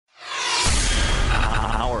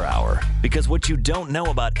Because what you don't know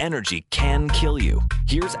about energy can kill you.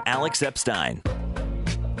 Here's Alex Epstein.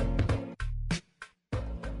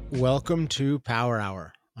 Welcome to Power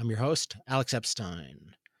Hour. I'm your host, Alex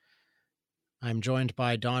Epstein. I'm joined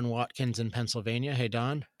by Don Watkins in Pennsylvania. Hey,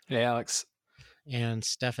 Don. Hey, Alex. And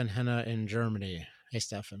Stefan Henna in Germany. Hey,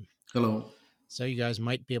 Stefan. Hello. So you guys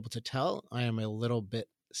might be able to tell I am a little bit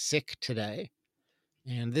sick today.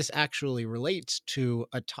 And this actually relates to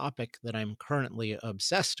a topic that I'm currently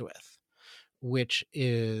obsessed with, which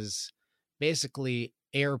is basically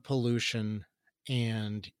air pollution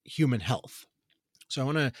and human health. So I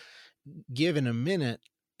want to give in a minute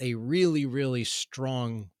a really, really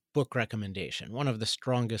strong book recommendation, one of the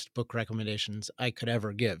strongest book recommendations I could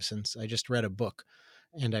ever give, since I just read a book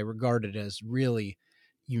and I regard it as really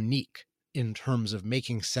unique in terms of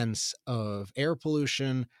making sense of air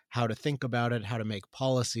pollution, how to think about it, how to make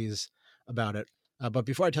policies about it. But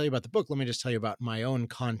before I tell you about the book, let me just tell you about my own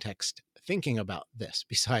context thinking about this,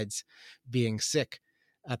 besides being sick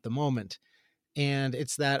at the moment. And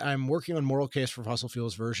it's that I'm working on Moral Case for Fossil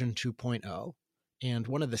Fuels version 2.0. And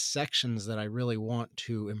one of the sections that I really want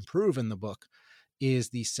to improve in the book is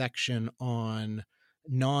the section on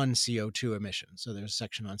non-CO2 emissions. So there's a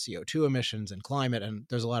section on CO2 emissions and climate, and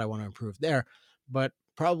there's a lot I want to improve there. But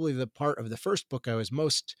probably the part of the first book I was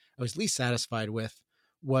least satisfied with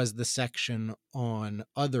was the section on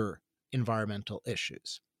other environmental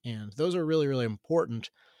issues. And those are really, really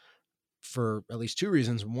important for at least two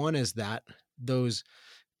reasons. One is that those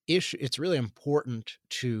issues, it's really important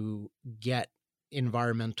to get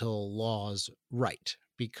environmental laws right,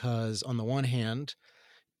 because on the one hand,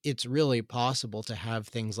 it's really possible to have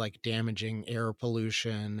things like damaging air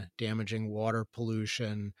pollution, damaging water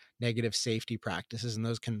pollution, negative safety practices, and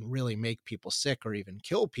those can really make people sick or even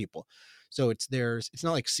kill people. So it's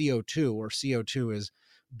not like CO2, or CO2 is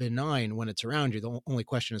benign when it's around you. The only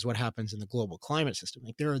question is what happens in the global climate system.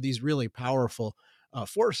 Like, there are these really powerful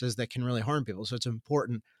forces that can really harm people. So it's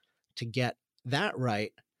important to get that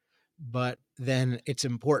right. But then it's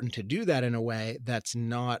important to do that in a way that's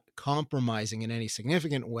not compromising in any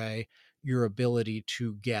significant way your ability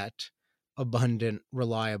to get abundant,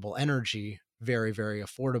 reliable energy very, very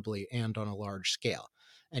affordably and on a large scale.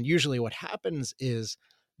 And usually what happens is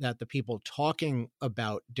that the people talking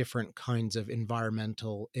about different kinds of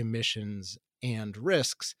environmental emissions and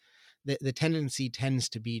risks, the tendency tends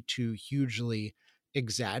to be to hugely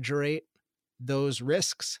exaggerate those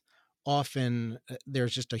risks. Often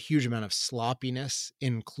there's just a huge amount of sloppiness,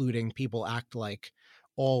 including people act like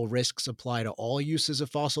all risks apply to all uses of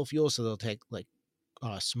fossil fuels. So they'll take like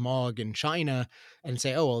smog in China and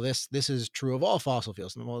say, oh, well, this is true of all fossil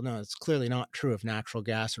fuels. And well, no, it's clearly not true of natural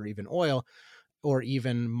gas or even oil or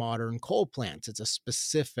even modern coal plants. It's a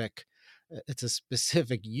specific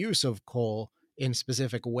use of coal in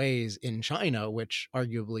specific ways in China, which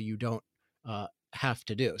arguably you don't have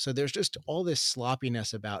to do. So there's just all this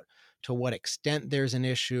sloppiness about to what extent there's an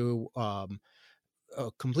issue, a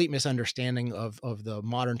complete misunderstanding of the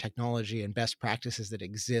modern technology and best practices that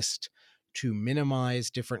exist to minimize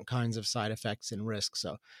different kinds of side effects and risks.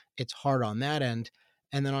 So it's hard on that end.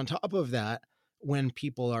 And then on top of that, when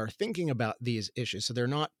people are thinking about these issues, so they're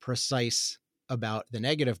not precise about the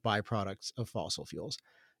negative byproducts of fossil fuels.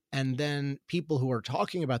 And then people who are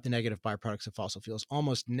talking about the negative byproducts of fossil fuels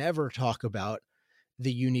almost never talk about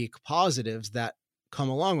the unique positives that come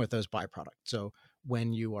along with those byproducts. So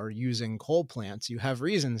when you are using coal plants, you have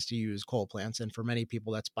reasons to use coal plants. And for many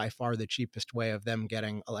people, that's by far the cheapest way of them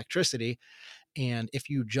getting electricity. And if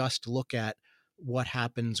you just look at what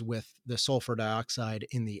happens with the sulfur dioxide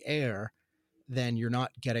in the air, then you're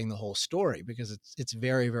not getting the whole story, because it's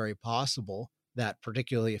very, very possible that,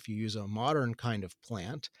 particularly if you use a modern kind of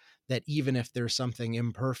plant, that even if there's something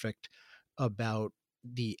imperfect about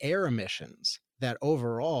the air emissions, that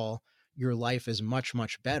overall your life is much,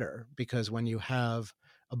 much better, because when you have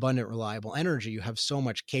abundant, reliable energy, you have so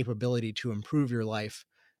much capability to improve your life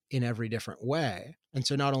in every different way. And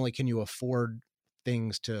so not only can you afford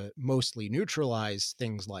things to mostly neutralize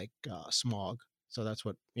things like smog, so that's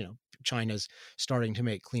what, China's starting to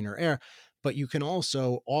make cleaner air, but you can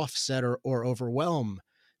also offset or overwhelm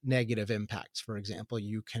negative impacts. For example,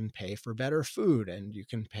 you can pay for better food, and you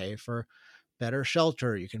can pay for better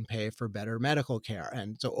shelter, you can pay for better medical care.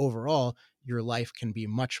 And so overall, your life can be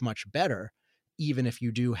much, much better, even if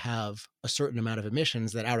you do have a certain amount of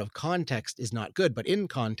emissions that out of context is not good, but in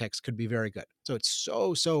context could be very good. So it's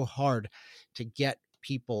so hard to get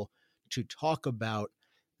people to talk about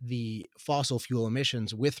the fossil fuel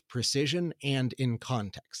emissions with precision and in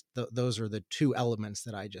context. Those are the two elements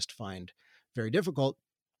that I just find very difficult.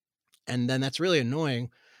 And then that's really annoying,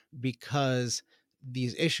 because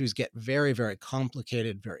these issues get very, very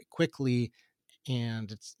complicated very quickly.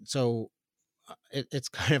 And it's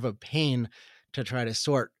kind of a pain to try to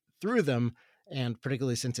sort through them. And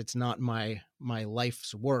particularly since it's not my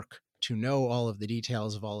life's work to know all of the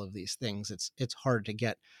details of all of these things, it's hard to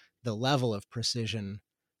get the level of precision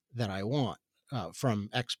that I want from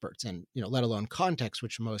experts, and let alone context,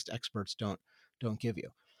 which most experts don't give you.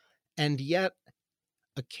 And yet,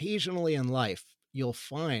 occasionally in life, you'll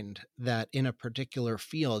find that in a particular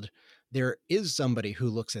field, there is somebody who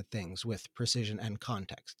looks at things with precision and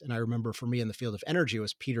context. And I remember for me in the field of energy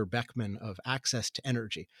was Peter Beckman of Access to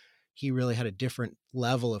Energy. He really had a different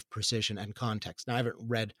level of precision and context. Now, I haven't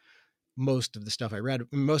read most of the stuff I read.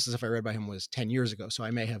 Most of the stuff I read by him was 10 years ago, so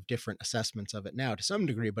I may have different assessments of it now to some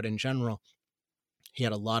degree, but in general, he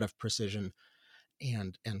had a lot of precision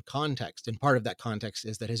and context. And part of that context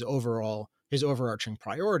is that his overarching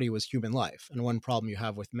priority was human life. And one problem you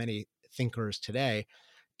have with many thinkers today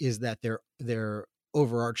is that their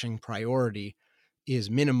overarching priority is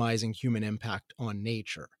minimizing human impact on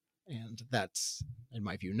nature. And that's, in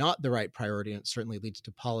my view, not the right priority. And it certainly leads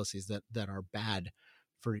to policies that are bad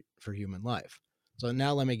for human life. So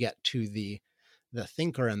now let me get to the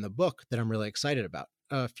thinker and the book that I'm really excited about.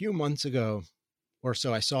 A few months ago or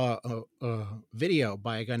so, I saw a video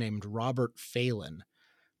by a guy named Robert Phelan,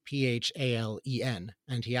 Phalen,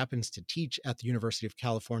 and he happens to teach at the University of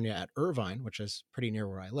California at Irvine, which is pretty near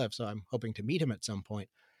where I live. So I'm hoping to meet him at some point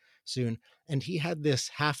soon. And he had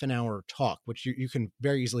this half an hour talk, which you can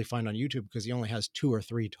very easily find on YouTube because he only has 2 or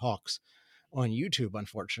 3 talks on YouTube,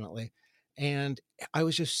 unfortunately. And I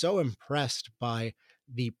was just so impressed by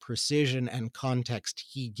the precision and context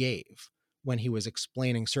he gave when he was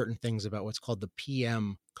explaining certain things about what's called the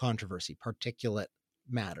PM controversy, particulate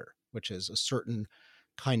matter, which is a certain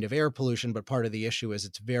kind of air pollution. But part of the issue is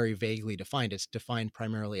it's very vaguely defined. It's defined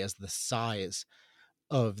primarily as the size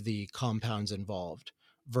of the compounds involved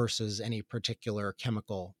versus any particular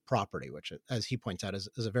chemical property, which, as he points out, is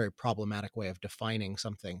a very problematic way of defining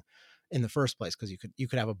something in the first place, because you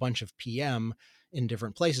could have a bunch of PM in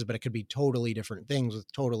different places, but it could be totally different things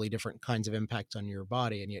with totally different kinds of impacts on your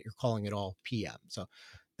body, and yet you're calling it all PM. So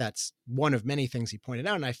that's one of many things he pointed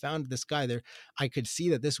out. And I found this guy there, I could see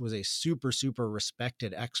that this was a super, super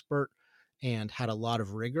respected expert and had a lot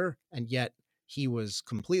of rigor, and yet he was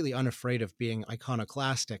completely unafraid of being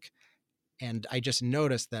iconoclastic. And I just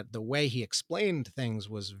noticed that the way he explained things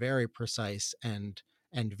was very precise and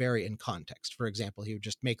very in context. For example, he would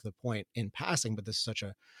just make the point in passing, but this is such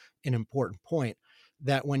an important point,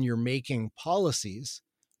 that when you're making policies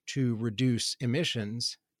to reduce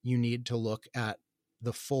emissions, you need to look at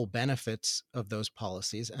the full benefits of those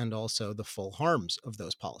policies and also the full harms of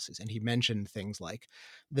those policies. And he mentioned things like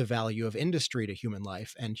the value of industry to human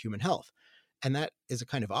life and human health. And that is a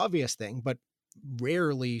kind of obvious thing, but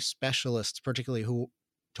rarely specialists, particularly who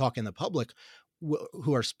talk in the public,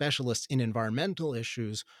 who are specialists in environmental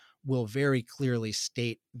issues, will very clearly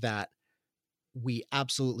state that we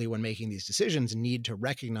absolutely, when making these decisions, need to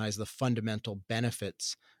recognize the fundamental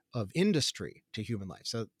benefits of industry to human life.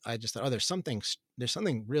 So I just thought, there's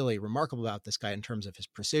something really remarkable about this guy in terms of his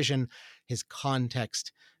precision, his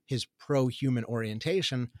context, his pro-human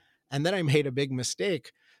orientation. And then I made a big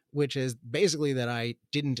mistake, which is basically that I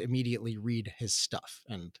didn't immediately read his stuff.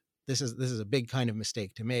 And this is a big kind of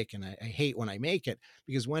mistake to make. And I hate when I make it,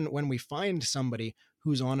 because when we find somebody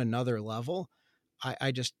who's on another level,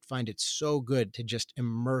 I just find it so good to just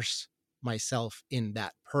immerse myself in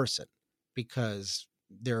that person, because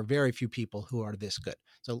there are very few people who are this good.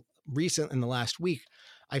 So in the last week,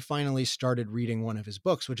 I finally started reading one of his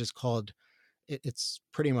books, which is called, it's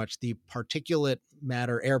pretty much the Particulate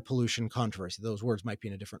Matter Air Pollution Controversy. Those words might be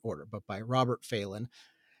in a different order, but by Robert Phelan.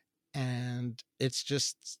 And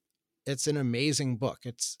it's an amazing book.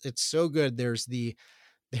 It's so good. There's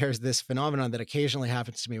this phenomenon that occasionally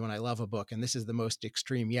happens to me when I love a book, and this is the most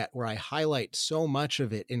extreme yet, where I highlight so much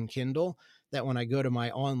of it in Kindle that when I go to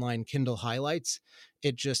my online Kindle highlights,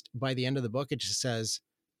 it just, by the end of the book, it just says,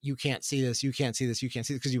 you can't see this, you can't see this, you can't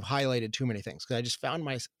see this, because you've highlighted too many things. Because I just found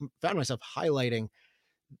myself highlighting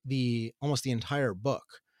almost the entire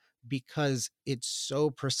book, because it's so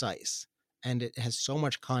precise and it has so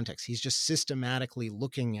much context. He's just systematically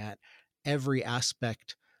looking at every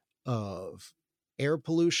aspect of air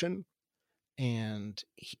pollution and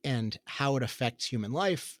how it affects human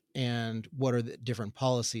life and what are the different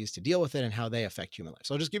policies to deal with it and how they affect human life.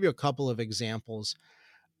 So I'll just give you a couple of examples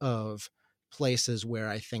of places where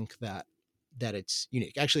I think that it's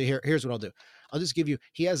unique. Actually, here's what I'll do. I'll just give you,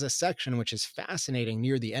 he has a section which is fascinating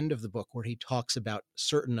near the end of the book where he talks about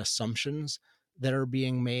certain assumptions that are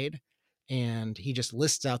being made. And he just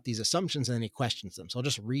lists out these assumptions and then he questions them. So I'll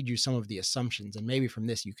just read you some of the assumptions, and maybe from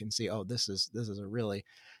this you can see, oh, this is a really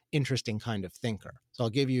interesting kind of thinker. So I'll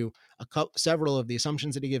give you several of the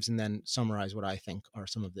assumptions that he gives and then summarize what I think are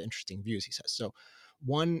some of the interesting views he says. So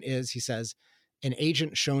one is, he says, an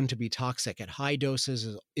agent shown to be toxic at high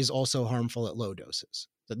doses is also harmful at low doses.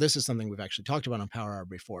 So this is something we've actually talked about on Power Hour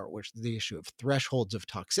before, which is the issue of thresholds of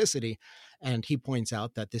toxicity. And he points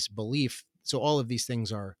out that this belief, so all of these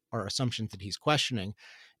things are assumptions that he's questioning.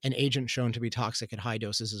 An agent shown to be toxic at high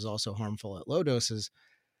doses is also harmful at low doses.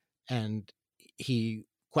 And he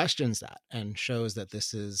questions that and shows that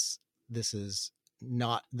this is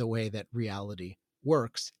not the way that reality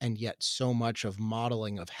works. And yet so much of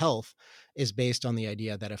modeling of health is based on the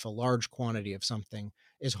idea that if a large quantity of something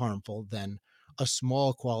is harmful, then a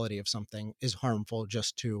small quality of something is harmful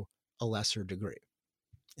just to a lesser degree.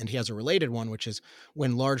 And he has a related one, which is,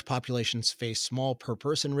 when large populations face small per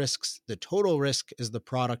person risks, the total risk is the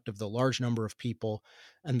product of the large number of people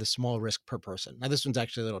and the small risk per person. Now, this one's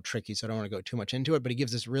actually a little tricky, so I don't want to go too much into it, but he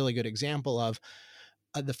gives this really good example of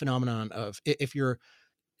the phenomenon of, if you're,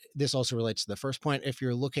 this also relates to the first point, if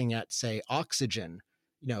you're looking at, say, oxygen,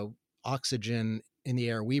 oxygen in the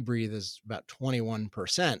air we breathe is about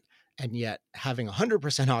 21%, and yet having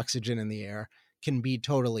 100% oxygen in the air can be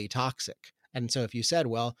totally toxic. And so if you said,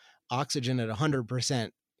 well, oxygen at 100%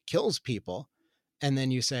 kills people, and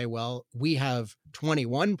then you say, well, we have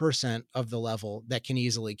 21% of the level that can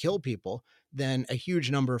easily kill people, then a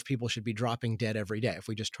huge number of people should be dropping dead every day if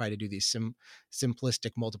we just try to do these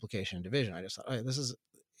simplistic multiplication and division. I just thought, oh,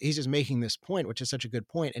 he's just making this point, which is such a good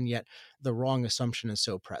point, and yet the wrong assumption is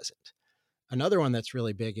so present. Another one that's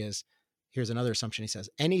really big is, here's another assumption. He says,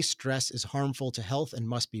 any stress is harmful to health and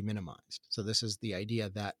must be minimized. So this is the idea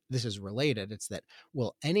that this is related. It's that,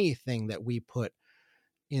 well, anything that we put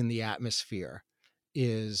in the atmosphere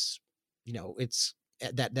is, it's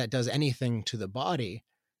that does anything to the body,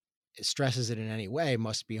 stresses it in any way,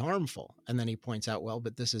 must be harmful. And then he points out, well,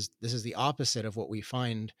 but this is the opposite of what we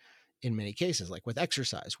find in many cases. Like with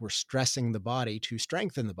exercise, we're stressing the body to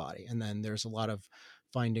strengthen the body. And then there's a lot of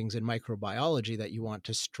findings in microbiology that you want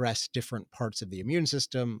to stress different parts of the immune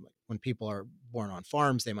system. When people are born on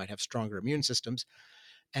farms, they might have stronger immune systems,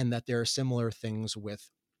 and that there are similar things with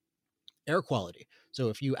air quality. So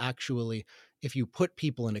if you put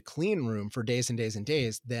people in a clean room for days and days and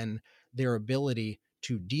days, then their ability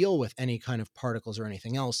to deal with any kind of particles or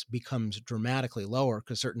anything else becomes dramatically lower,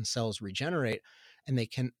 because certain cells regenerate and they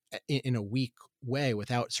can, in a weak way,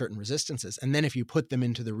 without certain resistances. And then if you put them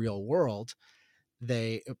into the real world,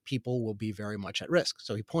 people will be very much at risk.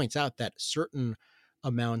 So he points out that certain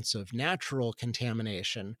amounts of natural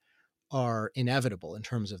contamination are inevitable in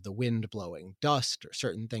terms of the wind blowing dust or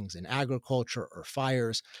certain things in agriculture or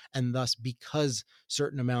fires. And thus, because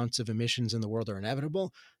certain amounts of emissions in the world are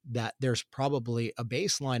inevitable, that there's probably a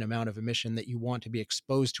baseline amount of emission that you want to be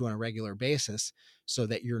exposed to on a regular basis so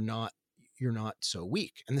that you're not so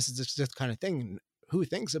weak. And this is just the kind of thing, who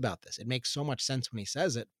thinks about this? It makes so much sense when he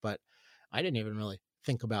says it, but I didn't even really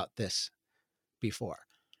think about this before.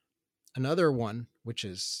 Another one, which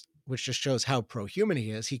just shows how pro-human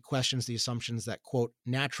he is, he questions the assumptions that, quote,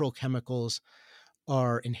 natural chemicals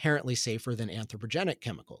are inherently safer than anthropogenic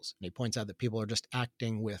chemicals. And he points out that people are just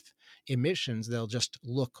acting with emissions. They'll just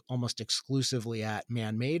look almost exclusively at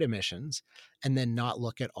man-made emissions and then not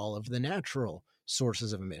look at all of the natural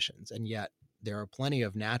sources of emissions. And yet there are plenty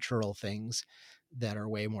of natural things that are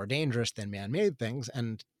way more dangerous than man-made things,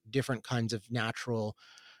 and different kinds of natural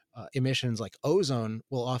emissions like ozone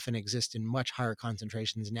will often exist in much higher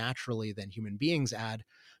concentrations naturally than human beings add.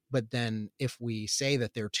 But then if we say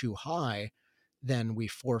that they're too high, then we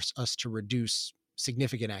force us to reduce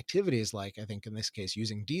significant activities, like, I think in this case,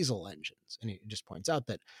 using diesel engines. And he just points out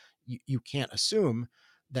that you can't assume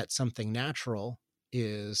that something natural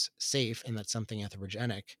is safe and that something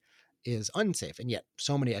anthropogenic is unsafe. And yet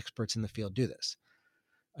so many experts in the field do this.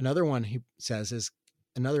 Another one he says is,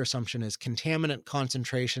 another assumption is contaminant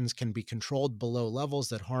concentrations can be controlled below levels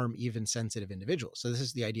that harm even sensitive individuals. So this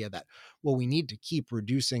is the idea that, well, we need to keep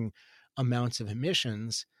reducing amounts of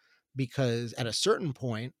emissions because at a certain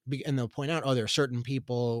point, and they'll point out, oh, there are certain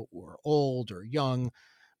people who are old or young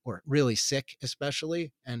or really sick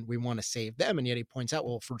especially, and we want to save them. And yet he points out,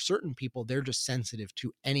 well, for certain people, they're just sensitive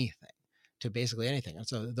to anything, to basically anything. And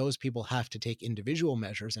so those people have to take individual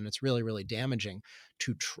measures, and it's really, really damaging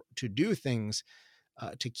to do things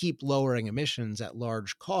to keep lowering emissions at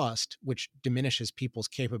large cost, which diminishes people's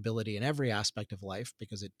capability in every aspect of life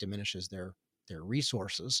because it diminishes their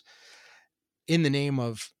resources in the name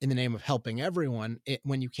of helping everyone,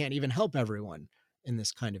 when you can't even help everyone in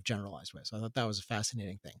this kind of generalized way. So I thought that was a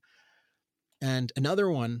fascinating thing. And another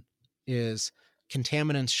one is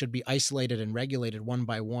contaminants should be isolated and regulated one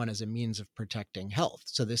by one as a means of protecting health.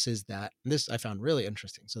 So this I found really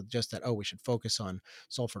interesting. So just that, we should focus on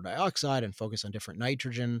sulfur dioxide and focus on different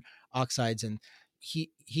nitrogen oxides. And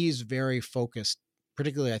he's very focused,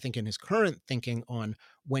 particularly I think in his current thinking, on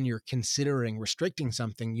when you're considering restricting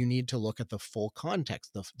something, you need to look at the full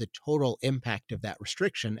context, the total impact of that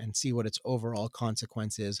restriction, and see what its overall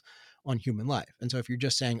consequence is on human life. And so if you're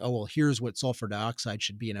just saying, here's what sulfur dioxide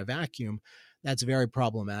should be in a vacuum, that's very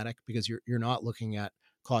problematic, because you're not looking at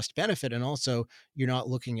cost benefit, and also you're not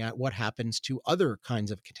looking at what happens to other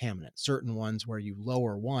kinds of contaminants. Certain ones where you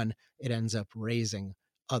lower one, it ends up raising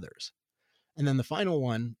others. And then the final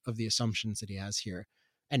one of the assumptions that he has here,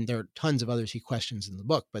 and there are tons of others he questions in the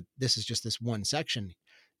book, but this is just this one section,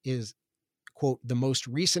 is, quote, "The most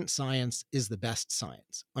recent science is the best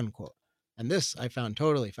science," unquote. And this I found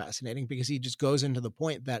totally fascinating, because he just goes into the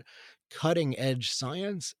point that cutting edge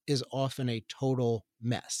science is often a total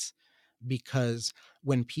mess, because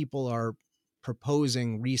when people are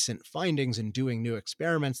proposing recent findings and doing new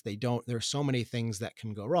experiments, there's so many things that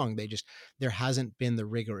can go wrong. There hasn't been the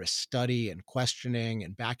rigorous study and questioning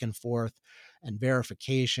and back and forth and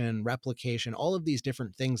verification, replication, all of these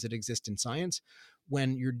different things that exist in science.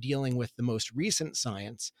 When you're dealing with the most recent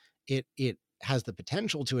science, it has the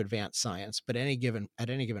potential to advance science, but at any given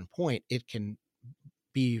point, it can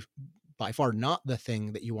be by far not the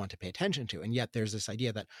thing that you want to pay attention to. And yet there's this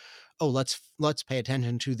idea that, let's pay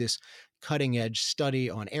attention to this cutting edge study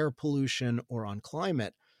on air pollution or on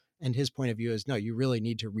climate. And his point of view is, no, you really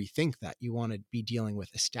need to rethink that. You want to be dealing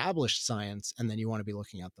with established science, and then you want to be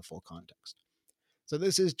looking at the full context. So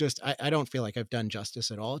this is just, I don't feel like I've done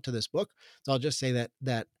justice at all to this book. So I'll just say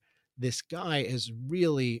that this guy is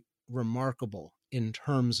really remarkable in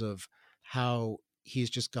terms of how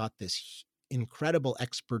he's just got this incredible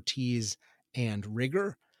expertise and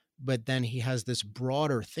rigor, but then he has this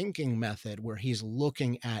broader thinking method where he's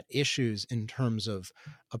looking at issues in terms of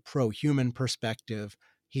a pro-human perspective.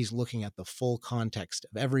 He's looking at the full context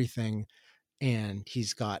of everything, and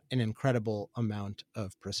he's got an incredible amount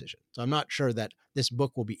of precision. So I'm not sure that this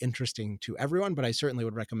book will be interesting to everyone, but I certainly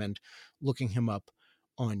would recommend looking him up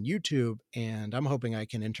on YouTube, and I'm hoping I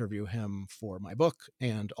can interview him for my book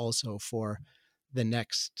and also for the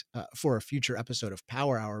next for a future episode of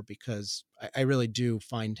Power Hour, because I really do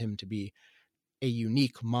find him to be a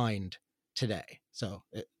unique mind today. So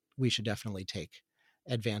we should definitely take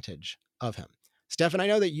advantage of him. Stefan, I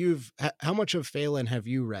know that how much of Phelan have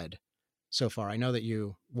you read so far? I know that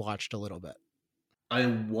you watched a little bit. I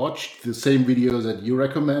watched the same videos that you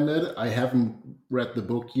recommended. I haven't read the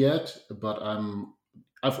book yet, but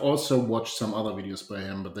I've also watched some other videos by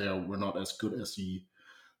him, but they were not as good as the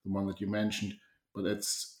one that you mentioned. But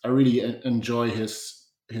I really enjoy his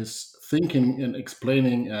thinking and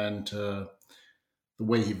explaining, and the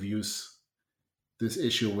way he views this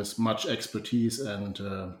issue with much expertise and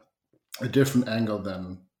a different angle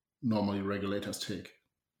than normally regulators take.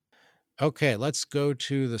 Okay, let's go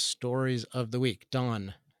to the stories of the week.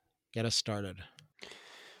 Don, get us started.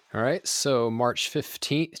 All right, so March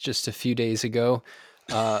 15th, just a few days ago,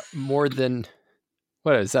 more than,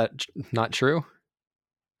 what, is that not true?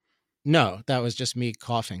 No, that was just me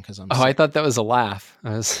coughing because I'm sick. I thought that was a laugh.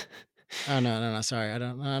 Oh, no, sorry.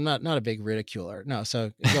 I'm not a big ridiculer. No,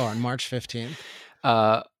 so go on, March 15th.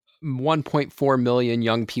 1.4 million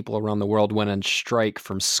young people around the world went on strike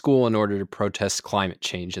from school in order to protest climate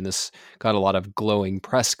change. And this got a lot of glowing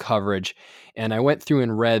press coverage. And I went through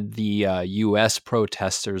and read the U.S.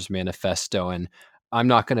 protesters' manifesto, and I'm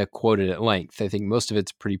not going to quote it at length. I think most of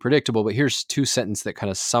it's pretty predictable, but here's two sentences that kind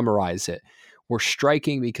of summarize it. We're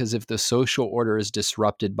striking because if the social order is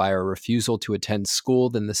disrupted by our refusal to attend school,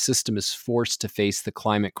 then the system is forced to face the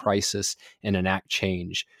climate crisis and enact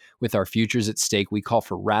change. With our futures at stake, we call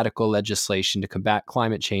for radical legislation to combat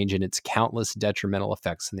climate change and its countless detrimental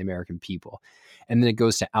effects on the American people. And then it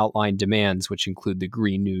goes to outline demands, which include the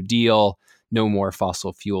Green New Deal, no more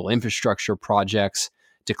fossil fuel infrastructure projects,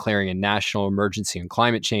 declaring a national emergency on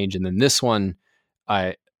climate change. And then this one,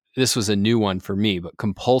 this was a new one for me, but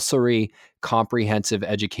compulsory comprehensive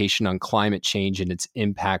education on climate change and its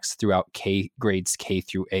impacts throughout grades K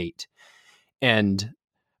through 8. And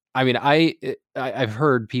I mean, I've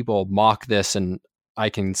heard people mock this, and I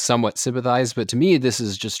can somewhat sympathize, but to me, this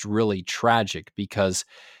is just really tragic because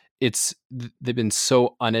they've been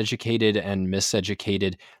so uneducated and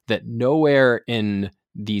miseducated that nowhere in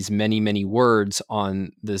these many, many words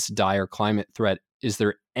on this dire climate threat is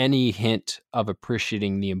there any hint of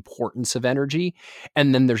appreciating the importance of energy.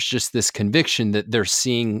 And then there's just this conviction that they're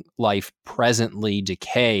seeing life presently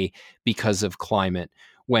decay because of climate,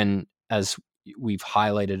 when, as we've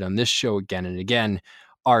highlighted on this show again and again,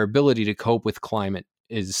 our ability to cope with climate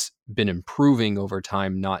has been improving over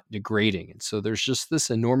time, not degrading. And so there's just this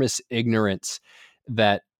enormous ignorance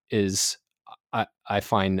that is, I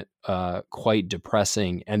find quite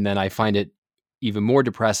depressing. And then I find it even more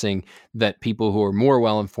depressing that people who are more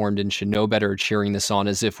well-informed and should know better are cheering this on,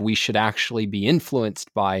 as if we should actually be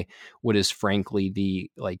influenced by what is frankly the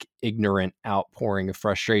ignorant outpouring of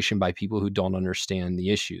frustration by people who don't understand the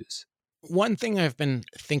issues. One thing I've been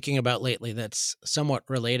thinking about lately that's somewhat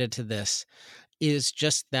related to this is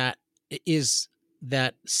that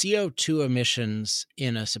CO2 emissions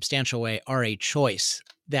in a substantial way are a choice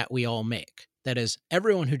that we all make. That is,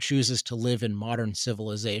 everyone who chooses to live in modern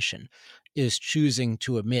civilization is choosing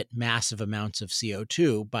to emit massive amounts of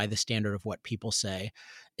CO2 by the standard of what people say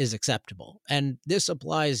is acceptable. And this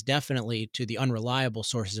applies definitely to the unreliable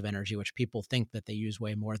sources of energy, which people think that they use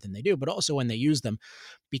way more than they do, but also when they use them,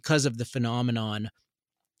 because of the phenomenon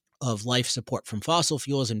of life support from fossil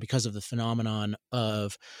fuels and because of the phenomenon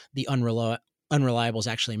of the unreliables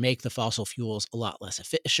actually make the fossil fuels a lot less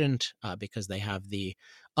efficient because they have the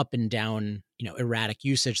up and down, erratic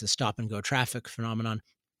usage, the stop and go traffic phenomenon.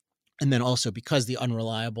 And then also because the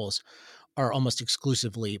unreliables are almost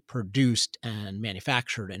exclusively produced and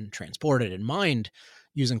manufactured and transported and mined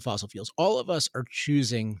using fossil fuels. All of us are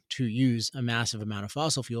choosing to use a massive amount of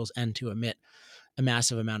fossil fuels and to emit a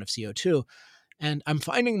massive amount of CO2. And I'm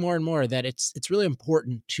finding more and more that it's really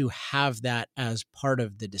important to have that as part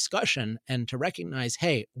of the discussion and to recognize,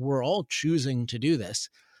 hey, we're all choosing to do this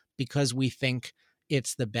because we think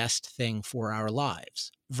it's the best thing for our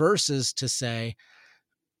lives, versus to say,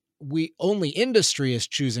 only industry is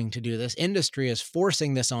choosing to do this. Industry is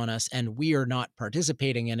forcing this on us and we are not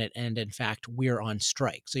participating in it. And in fact, we're on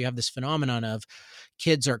strike. So you have this phenomenon of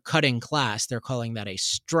kids are cutting class. They're calling that a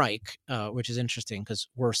strike, which is interesting because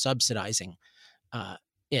we're subsidizing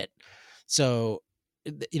it. So,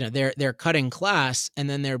 they're cutting class, and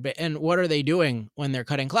then and what are they doing when they're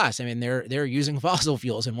cutting class? I mean, they're using fossil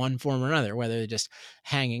fuels in one form or another, whether they're just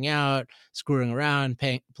hanging out, screwing around,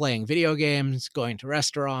 playing video games, going to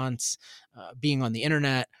restaurants, being on the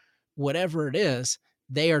internet, whatever it is.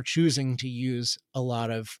 They are choosing to use a lot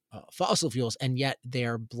of fossil fuels, and yet they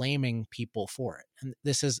are blaming people for it. And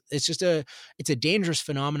it's a dangerous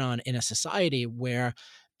phenomenon in a society where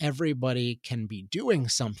everybody can be doing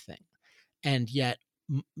something, and yet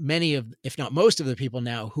many of, if not most of the people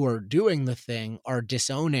now who are doing the thing are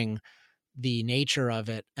disowning the nature of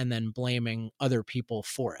it and then blaming other people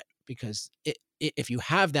for it. Because if you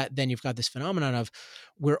have that, then you've got this phenomenon of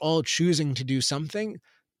we're all choosing to do something,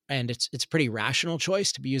 and it's a pretty rational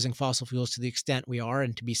choice to be using fossil fuels to the extent we are,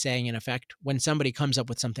 and to be saying, in effect, when somebody comes up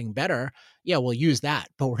with something better, yeah, we'll use that,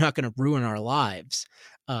 but we're not going to ruin our lives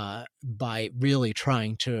by really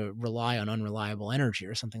trying to rely on unreliable energy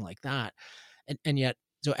or something like that. And yet,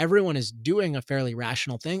 so everyone is doing a fairly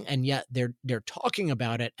rational thing, and yet they're talking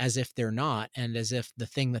about it as if they're not, and as if the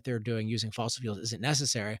thing that they're doing using fossil fuels isn't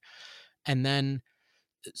necessary. And then,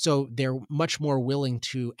 so they're much more willing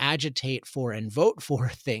to agitate for and vote for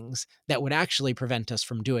things that would actually prevent us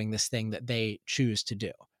from doing this thing that they choose to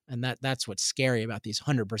do. And that's what's scary about these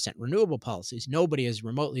 100% renewable policies. Nobody is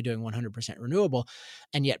remotely doing 100% renewable,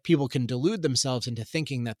 and yet people can delude themselves into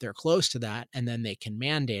thinking that they're close to that, and then they can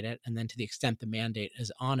mandate it. And then to the extent the mandate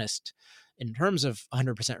is honest in terms of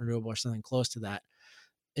 100% renewable or something close to that,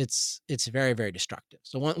 it's very, very destructive.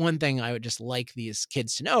 So one thing I would just like these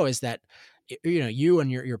kids to know is that, you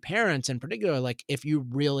and your parents in particular, like, if you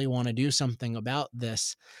really want to do something about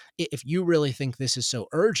this, if you really think this is so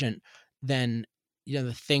urgent, then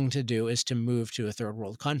the thing to do is to move to a third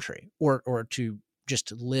world country, or to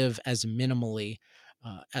just live as minimally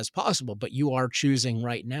as possible. But you are choosing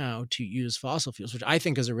right now to use fossil fuels, which I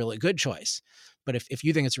think is a really good choice. But if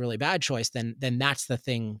you think it's a really bad choice, then that's the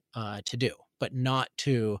thing to do, but not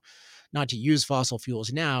to use fossil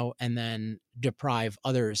fuels now and then deprive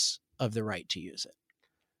others of the right to use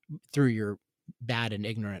it through your bad and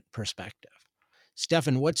ignorant perspective.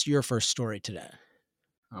 Stefan, what's your first story today?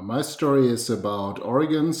 My story is about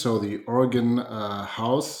Oregon. So the Oregon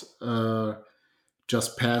House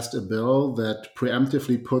just passed a bill that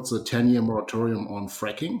preemptively puts a 10-year moratorium on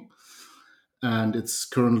fracking. And it's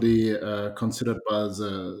currently considered by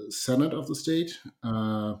the Senate of the state.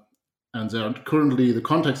 And the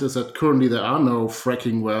context is that currently there are no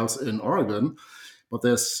fracking wells in Oregon, but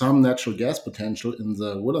there's some natural gas potential in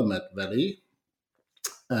the Willamette Valley.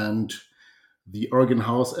 And the Oregon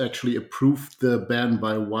House actually approved the ban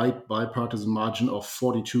by a wide bipartisan margin of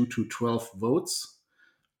 42 to 12 votes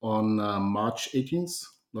on March 18th,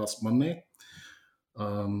 last Monday.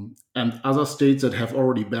 And other states that have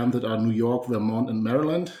already banned it are New York, Vermont, and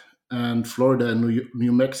Maryland. And Florida and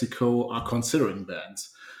New Mexico are considering bans.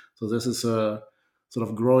 So this is a sort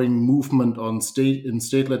of growing movement in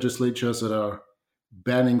state legislatures that are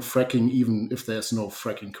banning fracking, even if there's no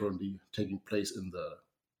fracking currently taking place in the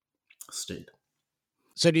state.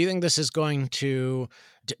 So do you think this is going to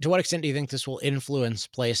what extent do you think this will influence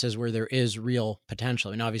places where there is real potential?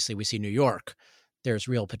 I mean, obviously we see New York, there's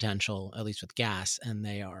real potential, at least with gas, and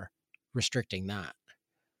they are restricting that.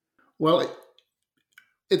 Well,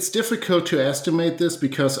 it's difficult to estimate this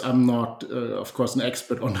because I'm not, of course, an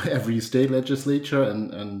expert on every state legislature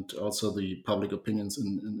and also the public opinions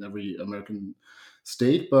in every American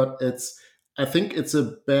state. But I think it's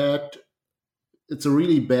a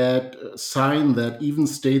really bad sign that even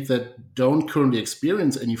states that don't currently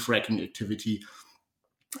experience any fracking activity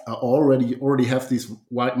already have these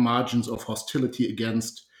wide margins of hostility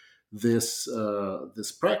against this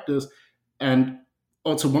practice. And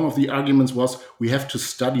also, one of the arguments was we have to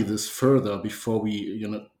study this further before we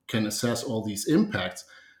can assess all these impacts.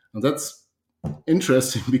 And that's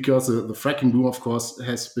interesting because the fracking boom, of course,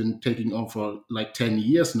 has been taking on for like 10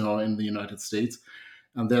 years now in the United States.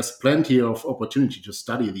 And there's plenty of opportunity to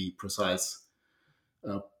study the precise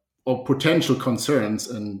or potential concerns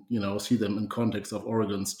and see them in context of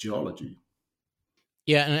Oregon's geology.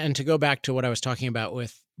 Yeah, and to go back to what I was talking about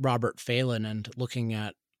with Robert Phelan and looking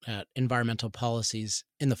at environmental policies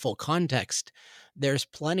in the full context, there's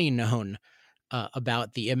plenty known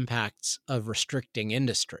about the impacts of restricting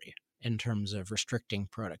industry in terms of restricting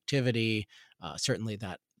productivity. Certainly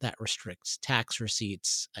that restricts tax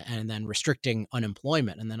receipts, and then restricting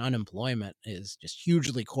unemployment. And then unemployment is just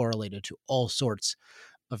hugely correlated to all sorts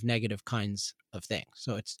of negative kinds of things.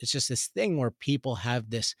 So it's just this thing where people have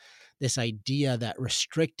this idea that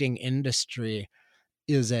restricting industry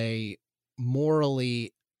is a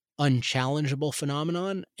morally unchallengeable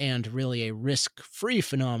phenomenon and really a risk-free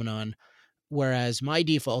phenomenon, whereas my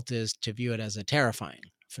default is to view it as a terrifying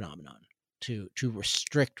phenomenon. To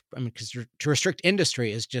restrict, because to restrict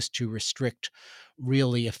industry is just to restrict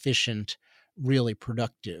really efficient, really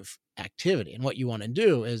productive activity. And what you want to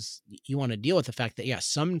do is you want to deal with the fact that, yes,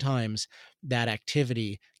 sometimes that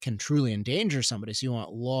activity can truly endanger somebody. So you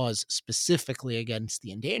want laws specifically against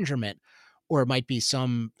the endangerment, or it might be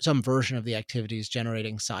some version of the activities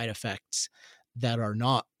generating side effects that are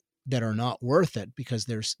not worth it because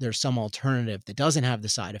there's some alternative that doesn't have the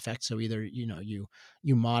side effects. So either you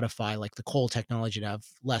modify like the coal technology to have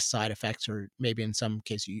less side effects, or maybe in some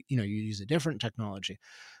case you use a different technology.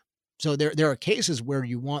 So there are cases where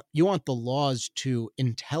you want the laws to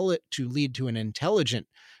lead to an intelligent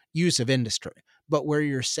use of industry, but where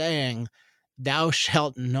you're saying thou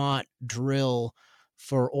shalt not drill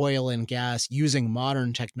for oil and gas using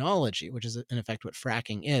modern technology, which is in effect what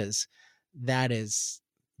fracking is, that is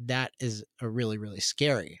a really, really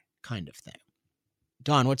scary kind of thing.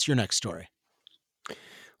 Don, what's your next story?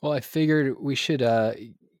 Well, I figured we should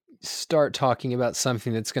start talking about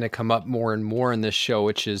something that's going to come up more and more in this show,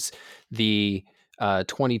 which is the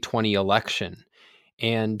 2020 election.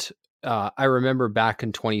 And I remember back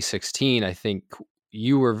in 2016, I think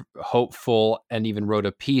you were hopeful and even wrote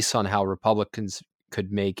a piece on how Republicans could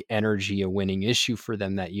make energy a winning issue for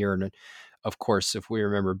them that year. And of course, if we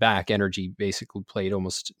remember back, energy basically played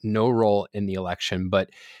almost no role in the election, but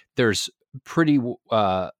there's pretty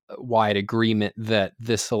wide agreement that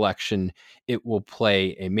this election, it will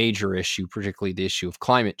play a major issue, particularly the issue of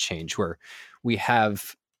climate change, where we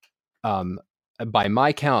have, by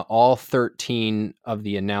my count, all 13 of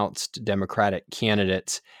the announced Democratic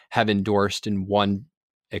candidates have endorsed in one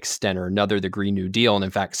extent or another the Green New Deal. And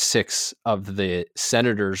in fact, 6 of the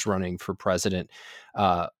senators running for president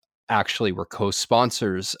actually were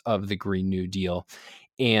co-sponsors of the Green New Deal.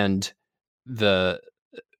 And the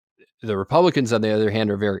Republicans, on the other hand,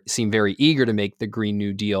 seem very eager to make the Green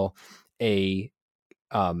New Deal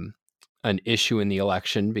an issue in the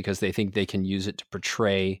election because they think they can use it to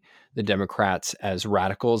portray the Democrats as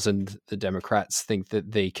radicals, and the Democrats think that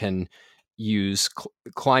they can use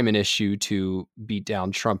climate issue to beat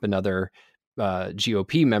down Trump and other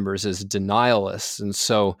GOP members as denialists. And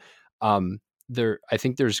so I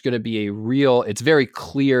think there's going to be it's very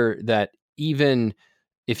clear that even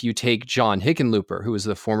if you take John Hickenlooper, who was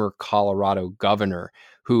the former Colorado governor,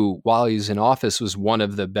 who, while he was in office, was one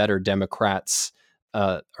of the better Democrats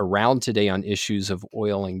around today on issues of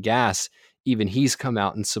oil and gas, even he's come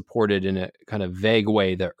out and supported in a kind of vague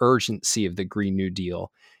way the urgency of the Green New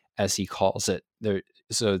Deal, as he calls it.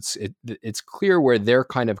 So it's clear where they're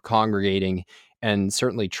kind of congregating, and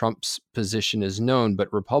certainly Trump's position is known,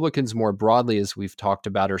 but Republicans more broadly, as we've talked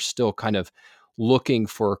about, are still kind of looking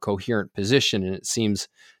for a coherent position. And it seems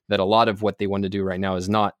that a lot of what they want to do right now is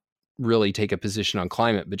not really take a position on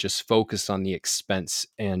climate, but just focus on the expense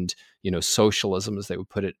and, socialism, as they would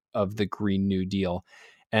put it, of the Green New Deal.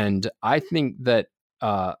 And I think that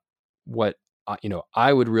what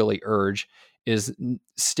I would really urge is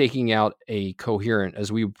staking out a coherent,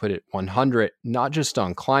 as we would put it, 100, not just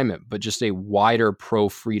on climate, but just a wider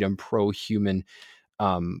pro-freedom, pro-human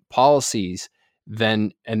policies,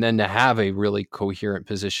 and then to have a really coherent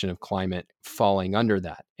position of climate falling under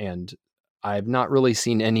that. And I've not really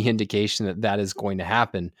seen any indication that that is going to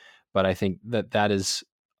happen, but I think that that is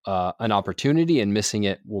an opportunity, and missing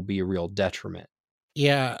it will be a real detriment.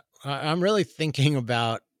 Yeah, I'm really thinking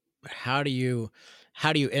about how do you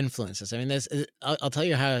influence this? I mean, I'll tell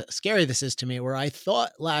you how scary this is to me. Where I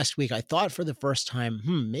thought last week, I thought for the first time,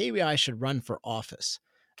 maybe I should run for office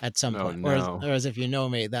at some point. No. Or as if you know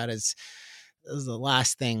me, that is the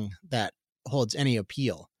last thing that holds any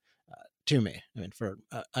appeal to me. I mean, for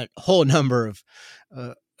a whole number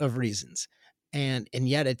of reasons, and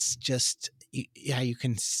yet it's just you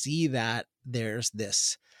can see that there's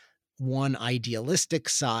this one idealistic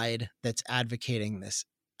side that's advocating this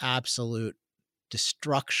absolute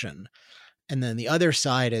destruction, and then the other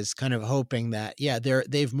side is kind of hoping that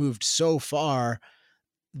they've moved so far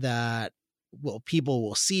that people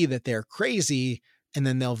will see that they're crazy, and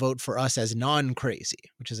then they'll vote for us as non-crazy,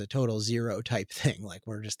 which is a total zero type thing. Like,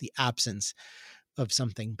 we're just the absence of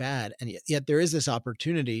something bad. And yet there is this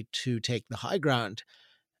opportunity to take the high ground.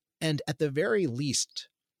 And at the very least,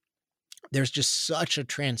 there's just such a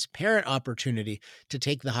transparent opportunity to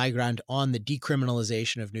take the high ground on the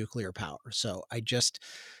decriminalization of nuclear power. So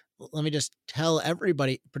let me just tell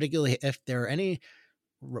everybody, particularly if there are any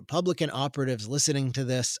Republican operatives listening to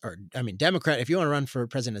this, or Democrat, if you want to run for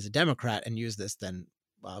president as a Democrat and use this, then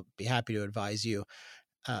I'll be happy to advise you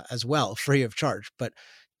as well, free of charge. But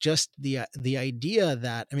just the idea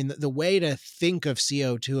that, the way to think of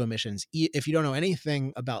CO2 emissions, if you don't know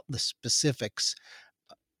anything about the specifics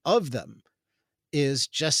of them, is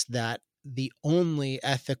just that the only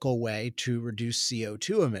ethical way to reduce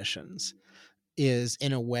CO2 emissions is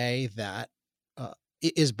in a way that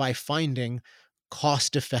is by finding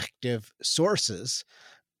cost-effective sources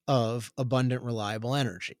of abundant, reliable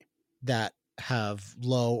energy that have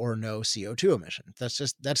low or no CO2 emission.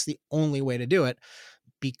 That's the only way to do it,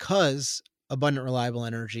 because abundant, reliable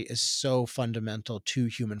energy is so fundamental to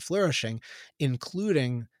human flourishing,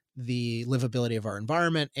 including the livability of our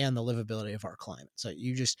environment and the livability of our climate. So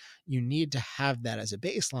you need to have that as a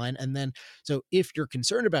baseline. And then, so if you're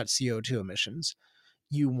concerned about CO2 emissions,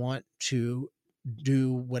 you want to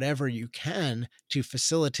do whatever you can to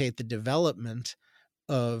facilitate the development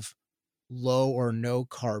of low or no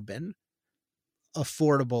carbon,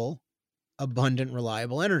 affordable, abundant,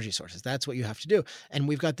 reliable energy sources. That's what you have to do. And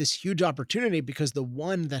we've got this huge opportunity because the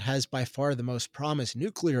one that has by far the most promise,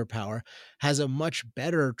 nuclear power, has a much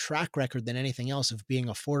better track record than anything else of being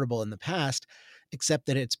affordable in the past, except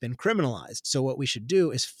that it's been criminalized. So what we should do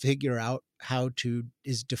is figure out how to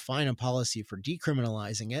define a policy for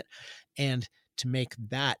decriminalizing it, and to make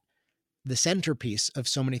that the centerpiece of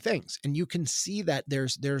so many things. And you can see that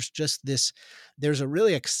there's a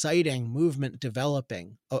really exciting movement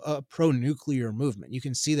developing, a pro-nuclear movement. You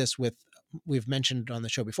can see this with, we've mentioned on the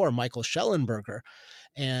show before, Michael Schellenberger.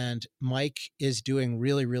 And Mike is doing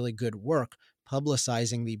really, really good work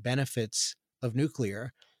publicizing the benefits of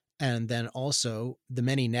nuclear, and then also the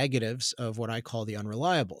many negatives of what I call the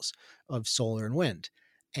unreliables of solar and wind.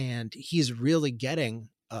 And he's really getting,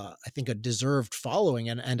 I think, a deserved following.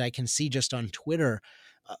 And I can see just on Twitter,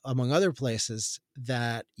 among other places,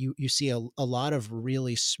 that you see a lot of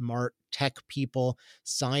really smart tech people,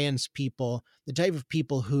 science people, the type of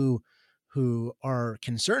people who are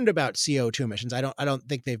concerned about CO2 emissions. I don't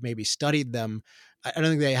think they've maybe studied them. I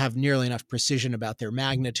don't think they have nearly enough precision about their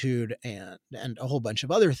magnitude and a whole bunch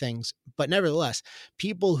of other things. But nevertheless,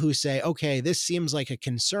 people who say, okay, this seems like a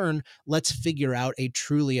concern, let's figure out a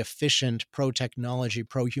truly efficient pro-technology,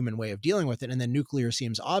 pro-human way of dealing with it. And then nuclear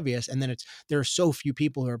seems obvious. And then there are so few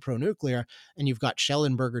people who are pro-nuclear, and you've got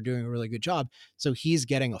Schellenberger doing a really good job. So he's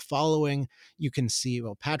getting a following. You can see,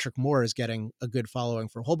 Patrick Moore is getting a good following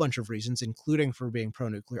for a whole bunch of reasons, including for being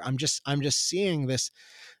pro-nuclear. I'm just seeing this,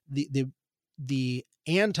 the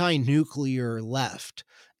anti-nuclear left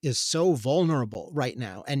is so vulnerable right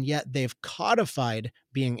now, and yet they've codified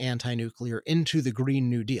being anti-nuclear into the Green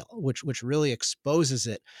New Deal, which really exposes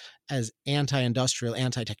it as anti-industrial,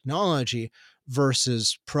 anti-technology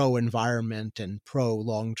versus pro-environment and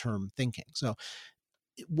pro-long-term thinking. So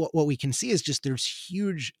what we can see is just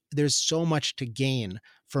there's so much to gain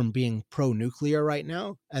from being pro-nuclear right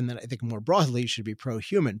now. And then I think more broadly, you should be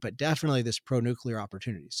pro-human, but definitely this pro-nuclear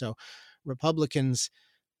opportunity. So Republicans,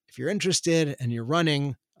 if you're interested and you're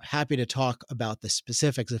running, happy to talk about the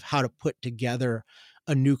specifics of how to put together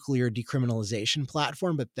a nuclear decriminalization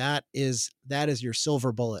platform. But that is your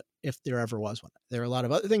silver bullet, if there ever was one. There are a lot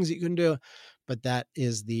of other things that you can do, but that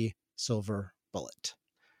is the silver bullet.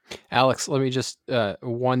 Alex, let me just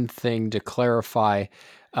one thing to clarify,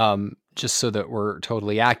 just so that we're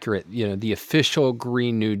totally accurate. The official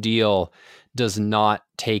Green New Deal does not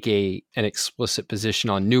take an explicit position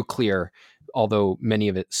on nuclear, although many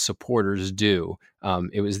of its supporters do.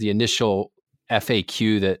 It was the initial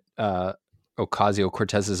FAQ that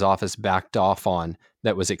Ocasio-Cortez's office backed off on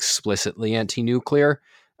that was explicitly anti-nuclear.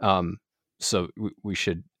 So we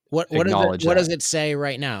should acknowledge what does it say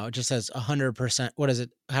right now? It just says 100%. What is it?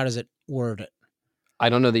 How does it word it? I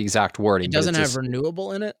don't know the exact wording. It doesn't have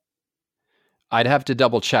renewable in it? I'd have to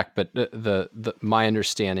double check, but my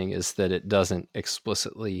understanding is that it doesn't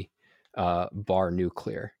explicitly bar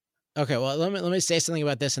nuclear. Okay, well, let me say something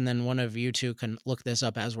about this, and then one of you two can look this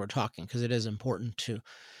up as we're talking, because it is important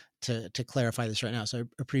to clarify this right now. So I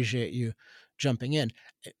appreciate you jumping in.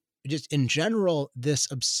 Just in general,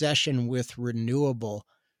 this obsession with renewable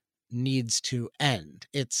needs to end.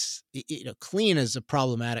 It's, clean is a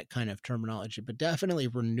problematic kind of terminology, but definitely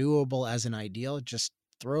renewable as an ideal, just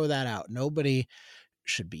throw that out. Nobody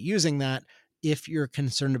should be using that. If you're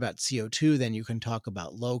concerned about CO2, then you can talk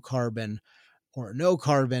about low carbon or no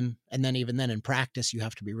carbon. And then even then in practice, you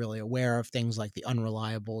have to be really aware of things like the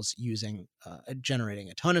unreliables generating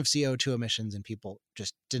a ton of CO2 emissions, and people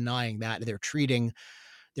just denying that. They're treating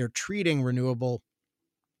renewable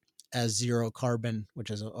as zero carbon, which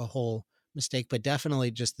is a whole mistake. But definitely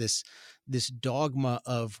just this dogma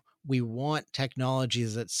of we want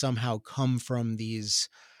technologies that somehow come from these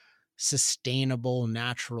sustainable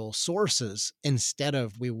natural sources, instead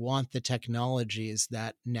of we want the technologies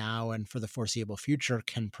that now and for the foreseeable future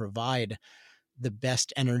can provide the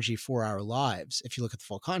best energy for our lives. If you look at the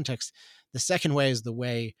full context, the second way is the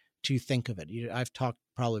way to think of it. I've talked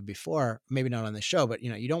probably before, maybe not on the show, but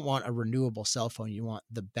you don't want a renewable cell phone. You want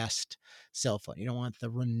the best cell phone. You don't want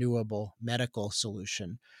the renewable medical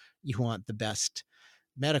solution. You want the best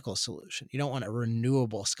medical solution. You don't want a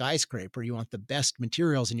renewable skyscraper. You want the best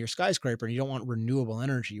materials in your skyscraper. And you don't want renewable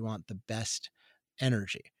energy. You want the best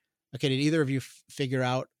energy. Okay, did either of you figure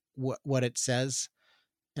out what it says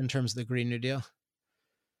in terms of the Green New Deal?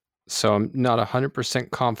 So I'm not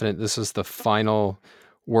 100% confident this is the final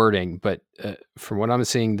wording, but from what I'm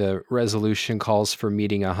seeing, the resolution calls for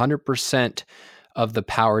meeting 100% of the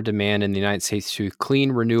power demand in the United States through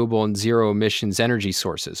clean, renewable, and zero emissions energy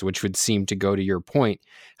sources, which would seem to go to your point.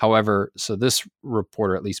 However, so this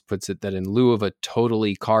reporter at least puts it that in lieu of a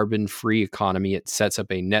totally carbon-free economy, it sets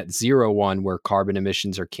up a net zero one where carbon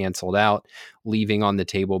emissions are canceled out, leaving on the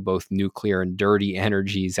table both nuclear and dirty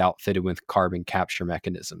energies outfitted with carbon capture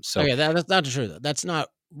mechanisms. So okay, that's not true though. That's not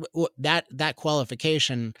that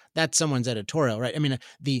qualification. That's someone's editorial, right? I mean,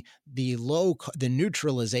 the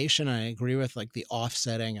neutralization, I agree with, like the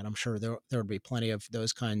offsetting, and I'm sure there would be plenty of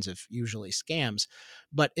those kinds of usually scams.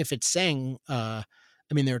 But if it's saying,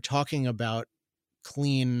 they're talking about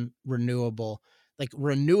clean, renewable. Like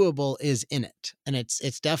renewable is in it, and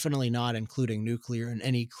it's definitely not including nuclear in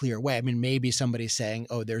any clear way. I mean, maybe somebody's saying,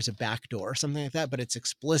 oh, there's a backdoor or something like that, but it's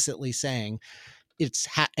explicitly saying it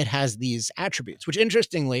has these attributes, which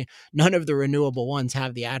interestingly, none of the renewable ones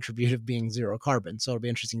have the attribute of being zero carbon. So it'll be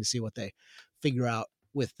interesting to see what they figure out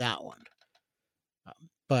with that one.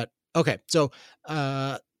 But okay, so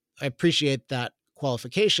I appreciate that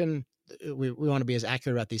qualification. We want to be as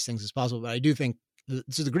accurate about these things as possible, but I do think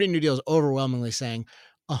so. The Green New Deal is overwhelmingly saying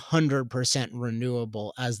 100%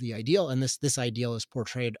 renewable as the ideal, and this ideal is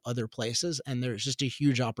portrayed other places, and there's just a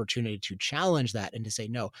huge opportunity to challenge that and to say,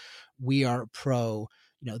 no, we are pro,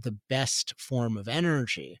 the best form of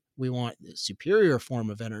energy. We want the superior form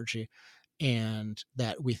of energy, and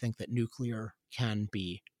that we think that nuclear can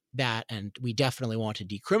be that, and we definitely want to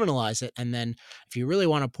decriminalize it. And then if you really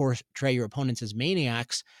want to portray your opponents as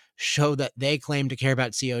maniacs, show that they claim to care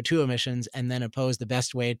about CO2 emissions and then oppose the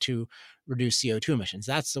best way to reduce CO2 emissions.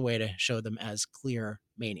 That's the way to show them as clear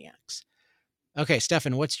maniacs. Okay,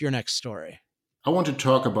 Stefan, what's your next story? I want to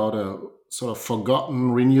talk about a sort of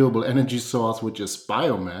forgotten renewable energy source, which is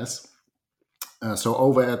biomass. So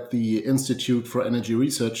over at the Institute for Energy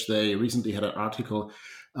Research, they recently had an article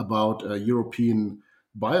about European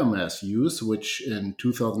biomass use, which in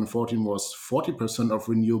 2014 was 40% of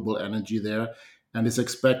renewable energy there. and is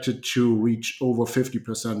expected to reach over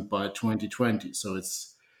 50% by 2020. So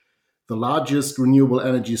it's the largest renewable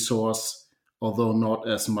energy source, although not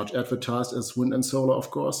as much advertised as wind and solar,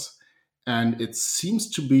 of course. And it seems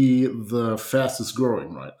to be the fastest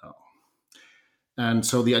growing right now. And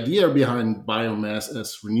so the idea behind biomass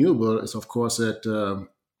as renewable is, of course, that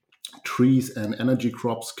trees and energy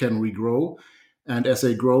crops can regrow. And as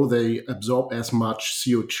they grow, they absorb as much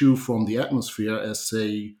CO2 from the atmosphere as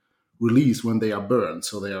they release when they are burned.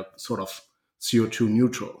 So they are sort of CO2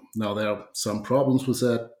 neutral. Now, there are some problems with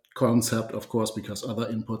that concept, of course, because other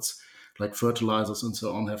inputs like fertilizers and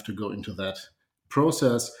so on have to go into that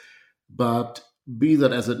process. But be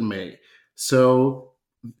that as it may. So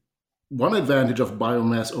one advantage of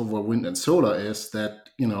biomass over wind and solar is that,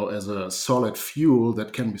 as a solid fuel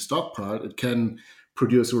that can be stockpiled, it can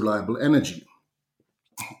produce reliable energy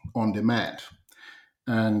on demand.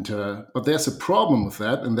 And but there's a problem with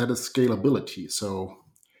that, and that is scalability. So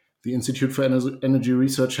the Institute for Energy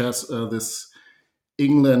Research has this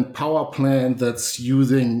England power plant that's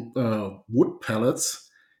using wood pellets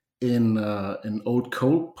in old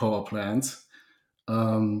coal power plants.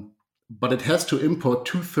 But it has to import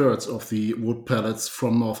 2/3 of the wood pellets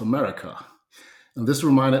from North America. And this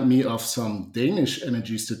reminded me of some Danish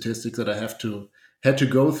energy statistics that I had to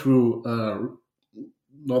go through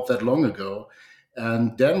not that long ago.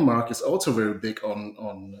 And Denmark is also very big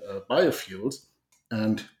on biofuels,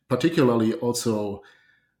 and particularly also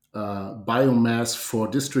biomass for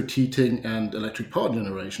district heating and electric power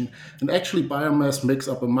generation. And actually, biomass makes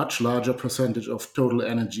up a much larger percentage of total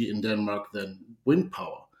energy in Denmark than wind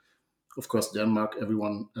power. Of course, Denmark,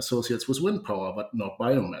 everyone associates with wind power, but not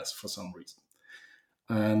biomass for some reason.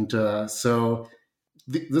 And so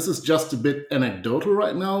this is just a bit anecdotal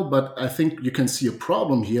right now, but I think you can see a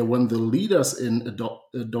problem here when the leaders in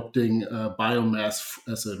adopting biomass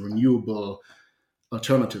as a renewable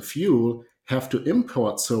alternative fuel have to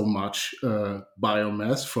import so much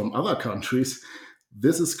biomass from other countries.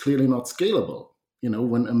 This is clearly not scalable.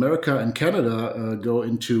 When America and Canada go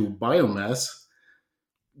into biomass,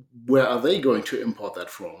 where are they going to import that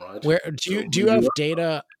from, right? Where do you have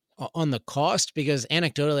data on the cost? Because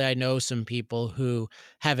anecdotally, I know some people who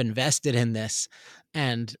have invested in this,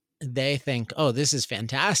 and they think, oh, this is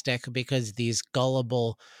fantastic because these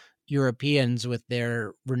gullible Europeans with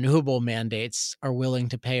their renewable mandates are willing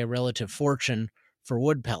to pay a relative fortune for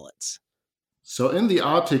wood pellets. So in the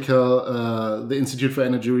article, the Institute for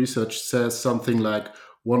Energy Research says something like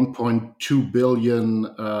 1.2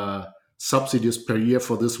 billion subsidies per year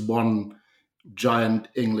for this one giant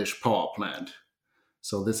English power plant.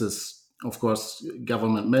 So this is, of course,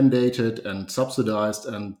 government mandated and subsidized.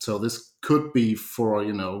 And so this could be for,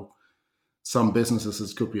 some businesses,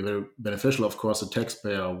 this could be very beneficial. Of course, the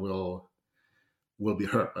taxpayer will be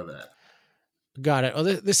hurt by that. Got it. Well,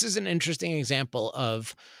 this is an interesting example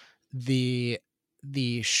of the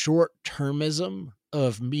short-termism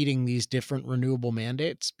of meeting these different renewable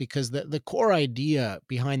mandates, because the core idea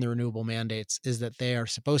behind the renewable mandates is that they are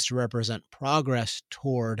supposed to represent progress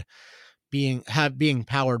toward being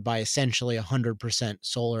powered by essentially 100%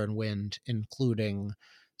 solar and wind, including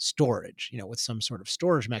storage, with some sort of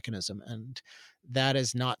storage mechanism. And that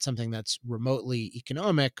is not something that's remotely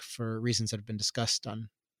economic for reasons that have been discussed on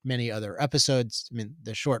many other episodes. I mean,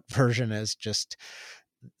 the short version is just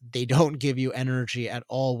they don't give you energy at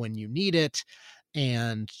all when you need it.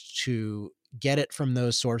 And to get it from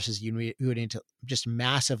those sources, you would need to just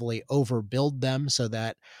massively overbuild them so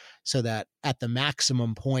that at the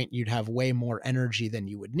maximum point, you'd have way more energy than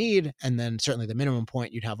you would need. And then certainly the minimum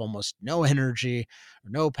point, you'd have almost no energy or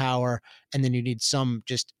no power. And then you need some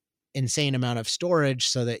just insane amount of storage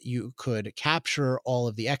so that you could capture all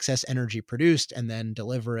of the excess energy produced and then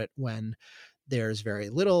deliver it when there's very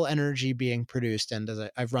little energy being produced. And as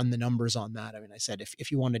I've run the numbers on that, I mean, I said, if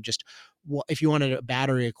you wanted a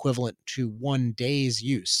battery equivalent to 1 day's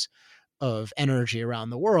use of energy around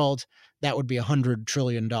the world, that would be $100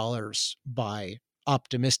 trillion by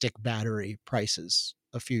optimistic battery prices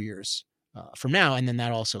a few years from now. And then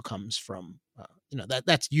that also comes from,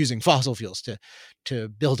 that's using fossil fuels to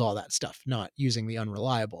build all that stuff, not using the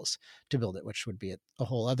unreliables to build it, which would be a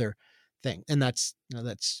whole other thing. And that's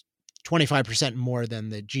 25% more than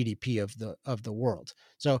the GDP of the world.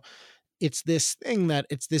 So it's this thing that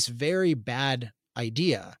it's this very bad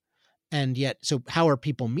idea. And yet, so how are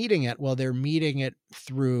people meeting it? Well, they're meeting it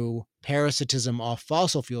through parasitism off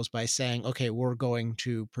fossil fuels by saying, okay, we're going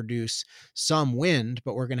to produce some wind,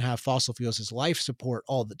 but we're going to have fossil fuels as life support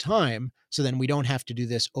all the time. So then we don't have to do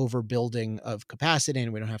this overbuilding of capacity,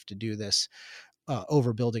 and we don't have to do this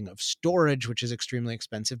overbuilding of storage, which is extremely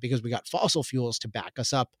expensive because we got fossil fuels to back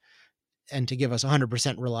us up and to give us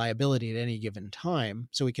 100% reliability at any given time,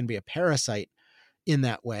 so we can be a parasite in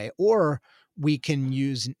that way, or we can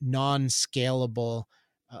use non-scalable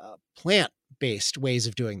plant-based ways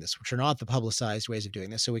of doing this, which are not the publicized ways of doing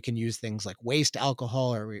this. So we can use things like waste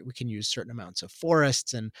alcohol, or we can use certain amounts of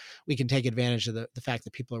forests, and we can take advantage of the fact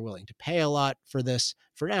that people are willing to pay a lot for this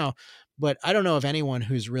for now. But I don't know of anyone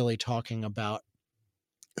who's really talking about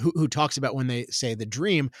who talks about, when they say the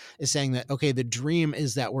dream, is saying that, okay, the dream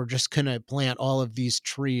is that we're just going to plant all of these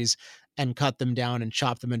trees and cut them down and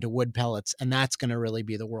chop them into wood pellets, and that's going to really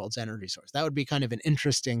be the world's energy source. That would be kind of an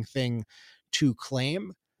interesting thing to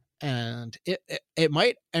claim. And it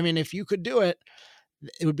might, I mean, if you could do it,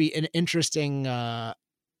 it would be an interesting, have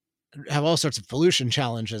all sorts of pollution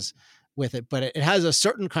challenges with it, but it has a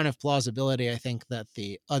certain kind of plausibility, I think, that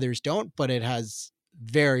the others don't, but it has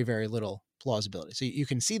very, very little plausibility. So you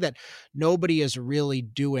can see that nobody is really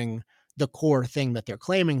doing the core thing that they're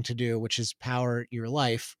claiming to do, which is power your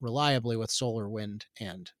life reliably with solar, wind,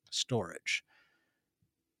 and storage.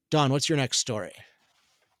 Don, what's your next story?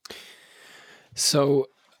 So,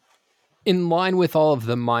 in line with all of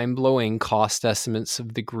the mind-blowing cost estimates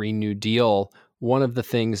of the Green New Deal, one of the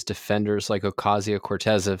things defenders like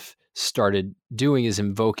Ocasio-Cortez have started doing is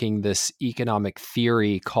invoking this economic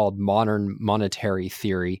theory called modern monetary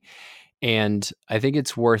theory. And I think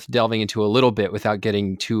it's worth delving into a little bit without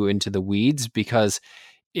getting too into the weeds, because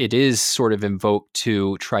it is sort of invoked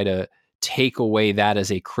to try to take away that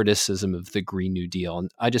as a criticism of the Green New Deal.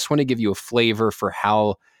 And I just want to give you a flavor for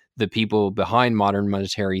how the people behind modern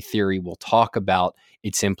monetary theory will talk about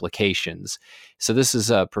its implications. So this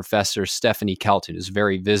is Professor Stephanie Kelton, who's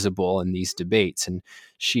very visible in these debates. And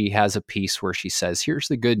she has a piece where she says, here's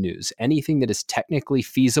the good news. Anything that is technically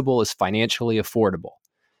feasible is financially affordable.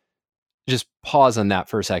 Just pause on that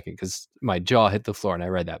for a second, because my jaw hit the floor and I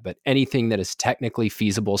read that. But anything that is technically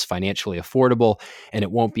feasible is financially affordable, and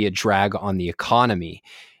it won't be a drag on the economy.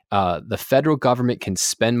 The federal government can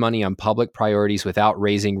spend money on public priorities without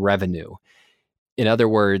raising revenue. In other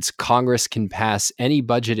words, Congress can pass any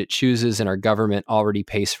budget it chooses, and our government already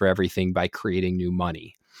pays for everything by creating new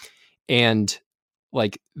money. And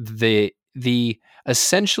like the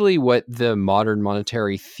essentially what the modern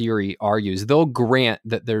monetary theory argues, they'll grant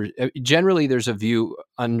that there's a view,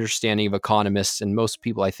 understanding of economists, and most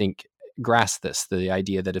people, I think, grasp this, the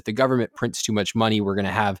idea that if the government prints too much money, we're going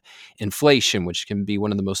to have inflation, which can be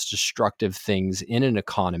one of the most destructive things in an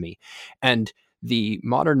economy. And the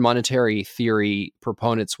modern monetary theory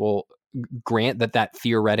proponents will grant that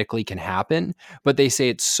theoretically can happen, but they say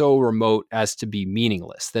it's so remote as to be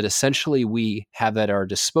meaningless, that essentially we have at our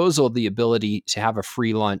disposal the ability to have a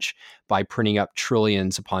free lunch by printing up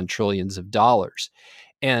trillions upon trillions of dollars.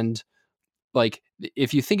 And like,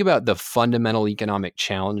 if you think about the fundamental economic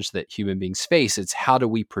challenge that human beings face, it's how do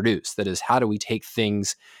we produce? That is, how do we take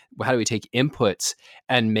inputs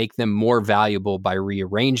and make them more valuable by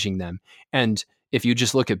rearranging them? And if you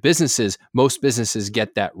just look at businesses, most businesses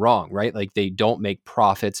get that wrong, right? Like, they don't make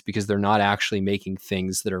profits because they're not actually making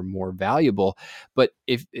things that are more valuable. But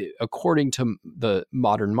if, according to the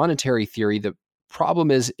modern monetary theory, the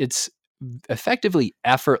problem is it's effectively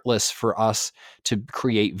effortless for us to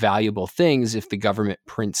create valuable things if the government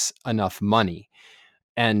prints enough money.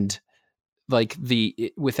 And like,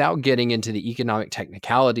 without getting into the economic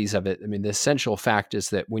technicalities of it, I mean, the essential fact is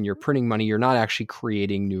that when you're printing money, you're not actually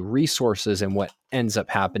creating new resources. And what ends up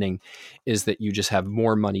happening is that you just have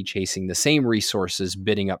more money chasing the same resources,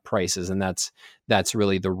 bidding up prices. And that's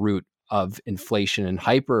really the root of inflation and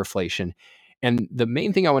hyperinflation. And the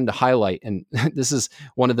main thing I wanted to highlight, and this is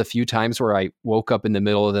one of the few times where I woke up in the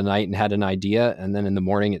middle of the night and had an idea, and then in the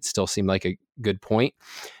morning it still seemed like a good point,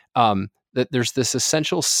 that there's this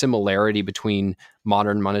essential similarity between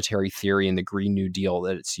modern monetary theory and the Green New Deal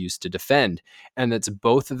that it's used to defend, and that's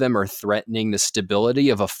both of them are threatening the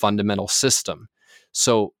stability of a fundamental system.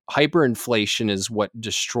 So hyperinflation is what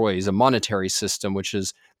destroys a monetary system, which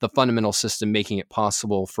is the fundamental system making it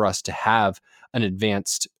possible for us to have an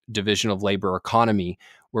advanced division of labor economy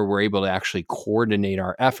where we're able to actually coordinate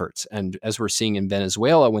our efforts. And as we're seeing in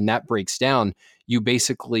Venezuela, when that breaks down, you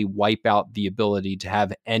basically wipe out the ability to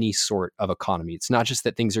have any sort of economy. It's not just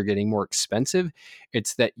that things are getting more expensive,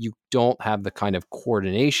 it's that you don't have the kind of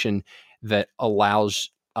coordination that allows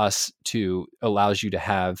you to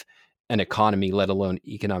have an economy, let alone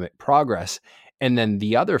economic progress. And then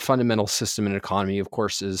the other fundamental system in an economy, of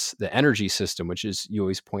course, is the energy system, which is, you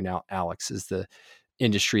always point out, Alex, is the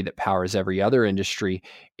industry that powers every other industry.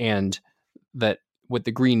 And that what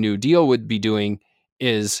the Green New Deal would be doing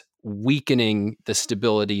is weakening the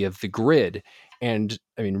stability of the grid. And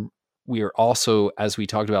I mean, we are also, as we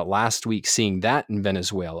talked about last week, seeing that in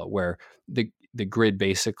Venezuela, where the grid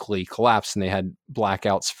basically collapsed and they had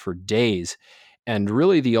blackouts for days. And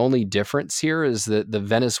really the only difference here is that the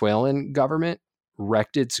Venezuelan government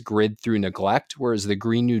wrecked its grid through neglect, whereas the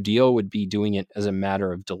Green New Deal would be doing it as a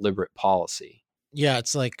matter of deliberate policy. Yeah,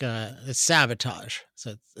 it's like it's sabotage.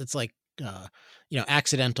 So it's like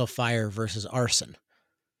accidental fire versus arson.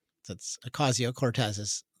 So it's Ocasio-Cortez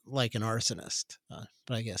is like an arsonist,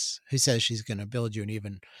 but I guess who says she's going to build you an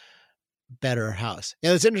even better house?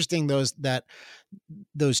 Yeah, it's interesting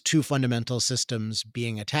those two fundamental systems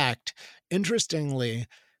being attacked. Interestingly,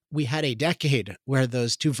 we had a decade where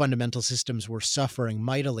those two fundamental systems were suffering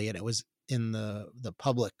mightily, and it was in the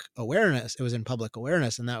public awareness. It was in public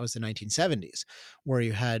awareness, and that was the 1970s, where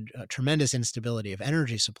you had a tremendous instability of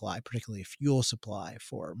energy supply, particularly fuel supply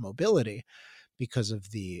for mobility, because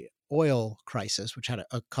of the oil crisis, which had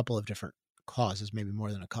a couple of different causes, maybe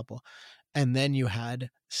more than a couple. And then you had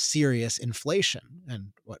serious inflation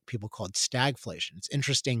and what people called stagflation. It's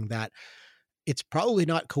interesting that it's probably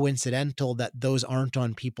not coincidental that those aren't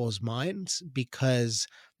on people's minds, because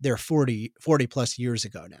they're 40 plus years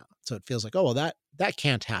ago now. So it feels like, oh, well, that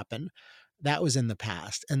can't happen. That was in the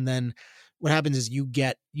past. And then what happens is you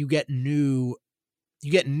get new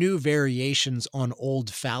variations on old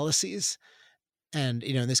fallacies. And,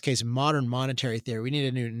 in this case, modern monetary theory, we need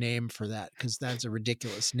a new name for that, because that's a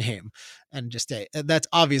ridiculous name. And that's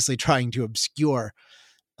obviously trying to obscure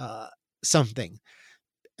something.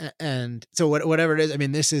 And so whatever it is, I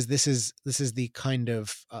mean, this is the kind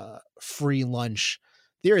of free lunch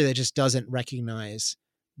theory that just doesn't recognize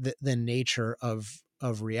the nature of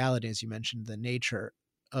reality, as you mentioned, the nature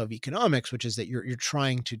of economics, which is that you're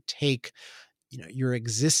trying to take, your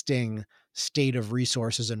existing state of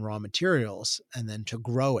resources and raw materials, and then to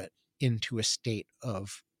grow it into a state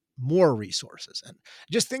of more resources. And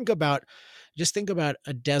just think about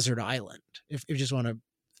a desert island. If you just want to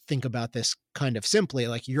think about this kind of simply,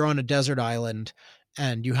 like you're on a desert island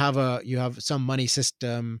and you have some money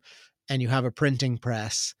system and you have a printing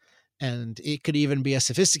press, and it could even be a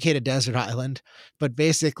sophisticated desert island, but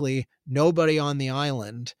basically nobody on the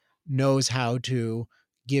island knows how to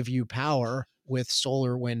give you power with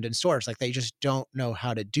solar, wind, and storage. Like they just don't know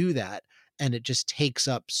how to do that. And it just takes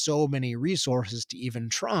up so many resources to even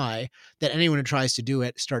try, that anyone who tries to do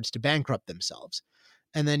it starts to bankrupt themselves.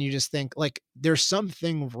 And then you just think, like, there's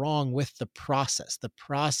something wrong with the process. The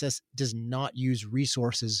process does not use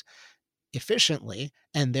resources efficiently.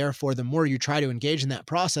 And therefore, the more you try to engage in that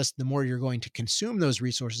process, the more you're going to consume those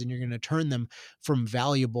resources, and you're going to turn them from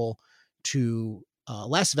valuable to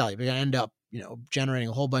less valuable. You're going to end up, generating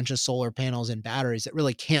a whole bunch of solar panels and batteries that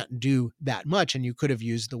really can't do that much. And you could have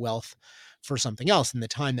used the wealth for something else and the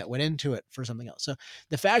time that went into it for something else. So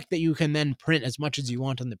the fact that you can then print as much as you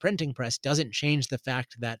want on the printing press doesn't change the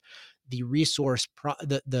fact that the resource,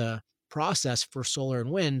 the process for solar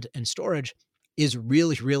and wind and storage is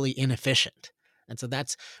really, really inefficient. And so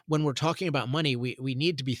that's when we're talking about money, we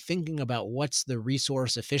need to be thinking about what's the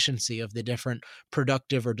resource efficiency of the different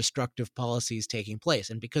productive or destructive policies taking place.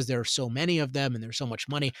 And because there are so many of them and there's so much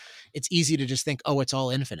money, it's easy to just think, oh, it's all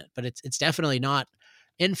infinite, but it's definitely not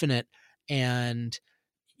infinite. And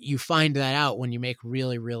you find that out when you make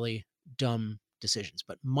really, really dumb decisions.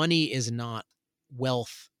 But money is not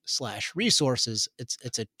wealth / resources.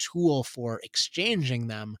 It's a tool for exchanging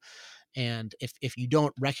them. And if you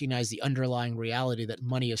don't recognize the underlying reality that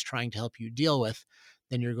money is trying to help you deal with,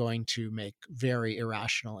 then you're going to make very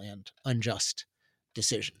irrational and unjust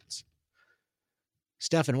decisions.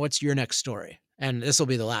 Stefan, what's your next story? And this will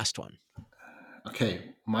be the last one. Okay,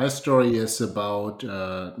 my story is about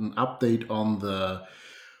an update on the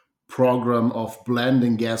program of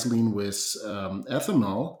blending gasoline with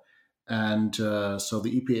ethanol. And so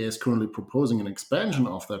the EPA is currently proposing an expansion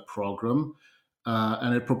of that program.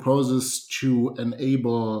 And it proposes to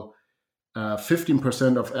enable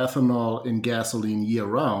 15% of ethanol in gasoline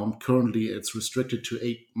year-round. Currently, it's restricted to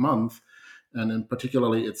 8 months, and in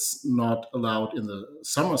particularly, it's not allowed in the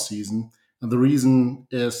summer season. And the reason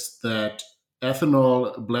is that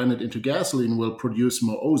ethanol blended into gasoline will produce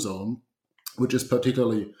more ozone, which is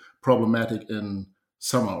particularly problematic in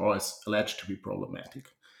summer, or is alleged to be problematic.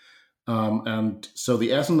 And so the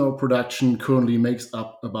ethanol production currently makes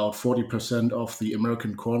up about 40% of the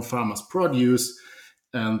American corn farmers' produce,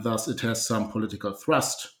 and thus it has some political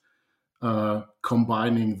thrust,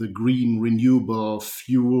 combining the green renewable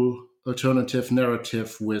fuel alternative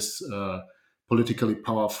narrative with politically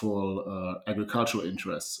powerful agricultural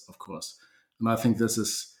interests, of course. And I think this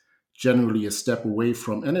is generally a step away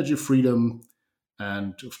from energy freedom.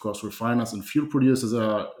 And of course, refiners and fuel producers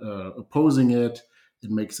are opposing it. It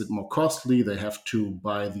makes it more costly. They have to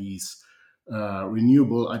buy these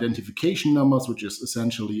renewable identification numbers, which is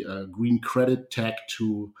essentially a green credit tag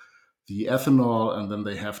to the ethanol, and then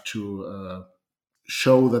they have to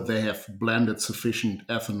show that they have blended sufficient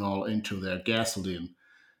ethanol into their gasoline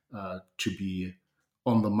to be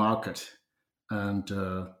on the market. And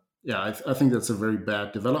I think that's a very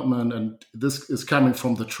bad development. And this is coming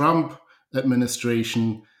from the Trump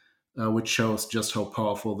administration, which shows just how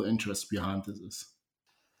powerful the interest behind this is.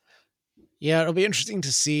 Yeah, it'll be interesting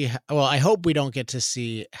to see. Well, I hope we don't get to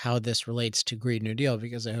see how this relates to Green New Deal,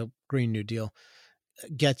 because I hope Green New Deal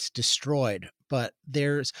gets destroyed. But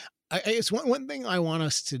it's one thing I want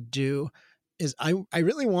us to do is I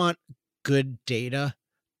really want good data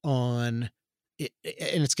on it,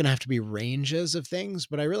 and it's going to have to be ranges of things,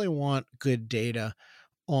 but I really want good data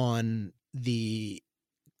on the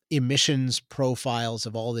emissions profiles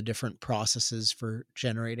of all the different processes for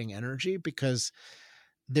generating energy, because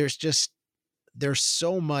there's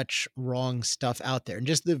so much wrong stuff out there. And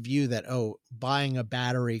just the view that, buying a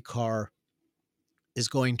battery car is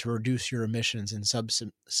going to reduce your emissions in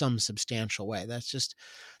some substantial way.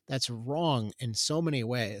 That's wrong in so many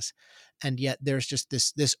ways. And yet there's just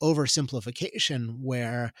this oversimplification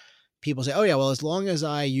where people say, as long as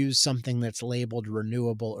I use something that's labeled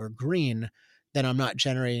renewable or green, then I'm not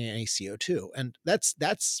generating any CO2. And that's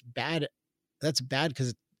bad. That's bad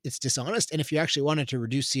because it's dishonest. And if you actually wanted to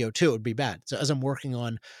reduce CO2, it would be bad. So as I'm working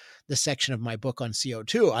on the section of my book on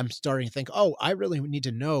CO2, I'm starting to think, I really need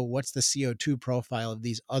to know what's the CO2 profile of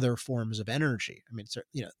these other forms of energy. I mean,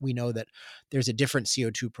 we know that there's a different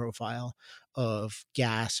CO2 profile of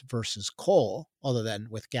gas versus coal, other than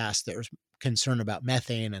with gas, there's concern about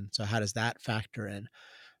methane. And so how does that factor in?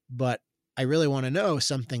 But I really want to know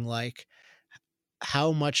something like,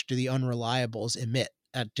 how much do the unreliables emit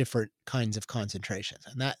at different kinds of concentrations?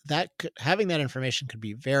 And having that information could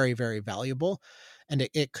be very, very valuable. And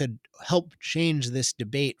it could help change this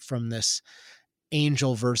debate from this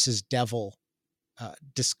angel versus devil.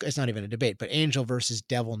 It's not even a debate, but angel versus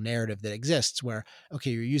devil narrative that exists where,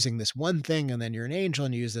 you're using this one thing and then you're an angel,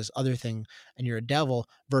 and you use this other thing and you're a devil,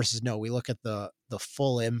 versus no, we look at the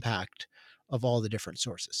full impact of all the different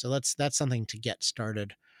sources. So that's something to get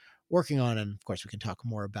started working on. And of course we can talk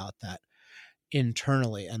more about that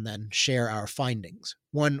internally and then share our findings.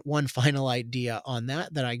 One final idea on that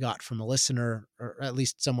I got from a listener, or at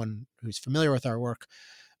least someone who's familiar with our work,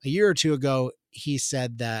 a year or two ago. He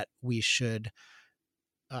said that we should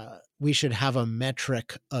have a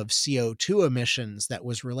metric of CO2 emissions that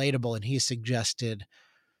was relatable, and he suggested,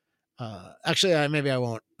 maybe I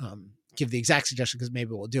won't give the exact suggestion because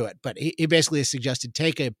maybe we'll do it, but he basically suggested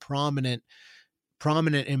take a prominent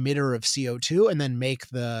emitter of CO2 and then make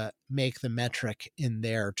the metric in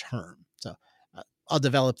their term. So I'll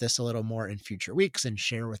develop this a little more in future weeks and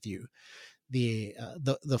share with you the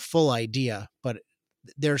full idea. But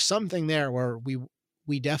there's something there where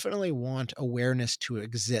we definitely want awareness to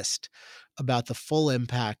exist about the full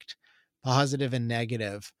impact, positive and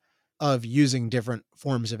negative, of using different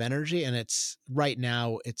forms of energy. And right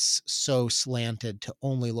now it's so slanted to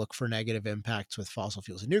only look for negative impacts with fossil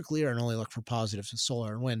fuels and nuclear, and only look for positives with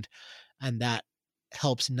solar and wind. And that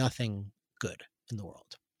helps nothing good in the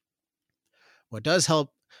world. What does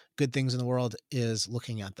help good things in the world is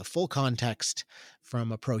looking at the full context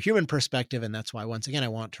from a pro-human perspective. And that's why, once again, I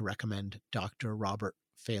want to recommend Dr. Robert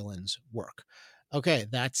Phelan's work. Okay,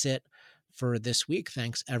 that's it for this week.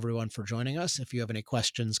 Thanks everyone for joining us. If you have any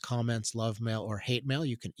questions, comments, love mail, or hate mail,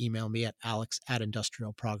 you can email me at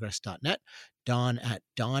alex@industrialprogress.net,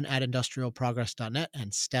 don@industrialprogress.net,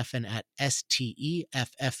 and Stefan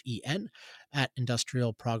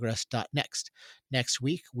 @STEFFEN@industrialprogress.next. Next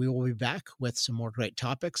week, we will be back with some more great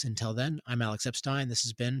topics. Until then, I'm Alex Epstein. This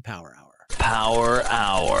has been Power Hour. Power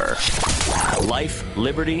Hour. Life,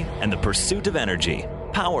 liberty, and the pursuit of energy.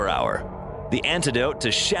 Power Hour. The antidote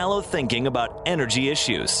to shallow thinking about energy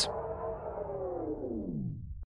issues.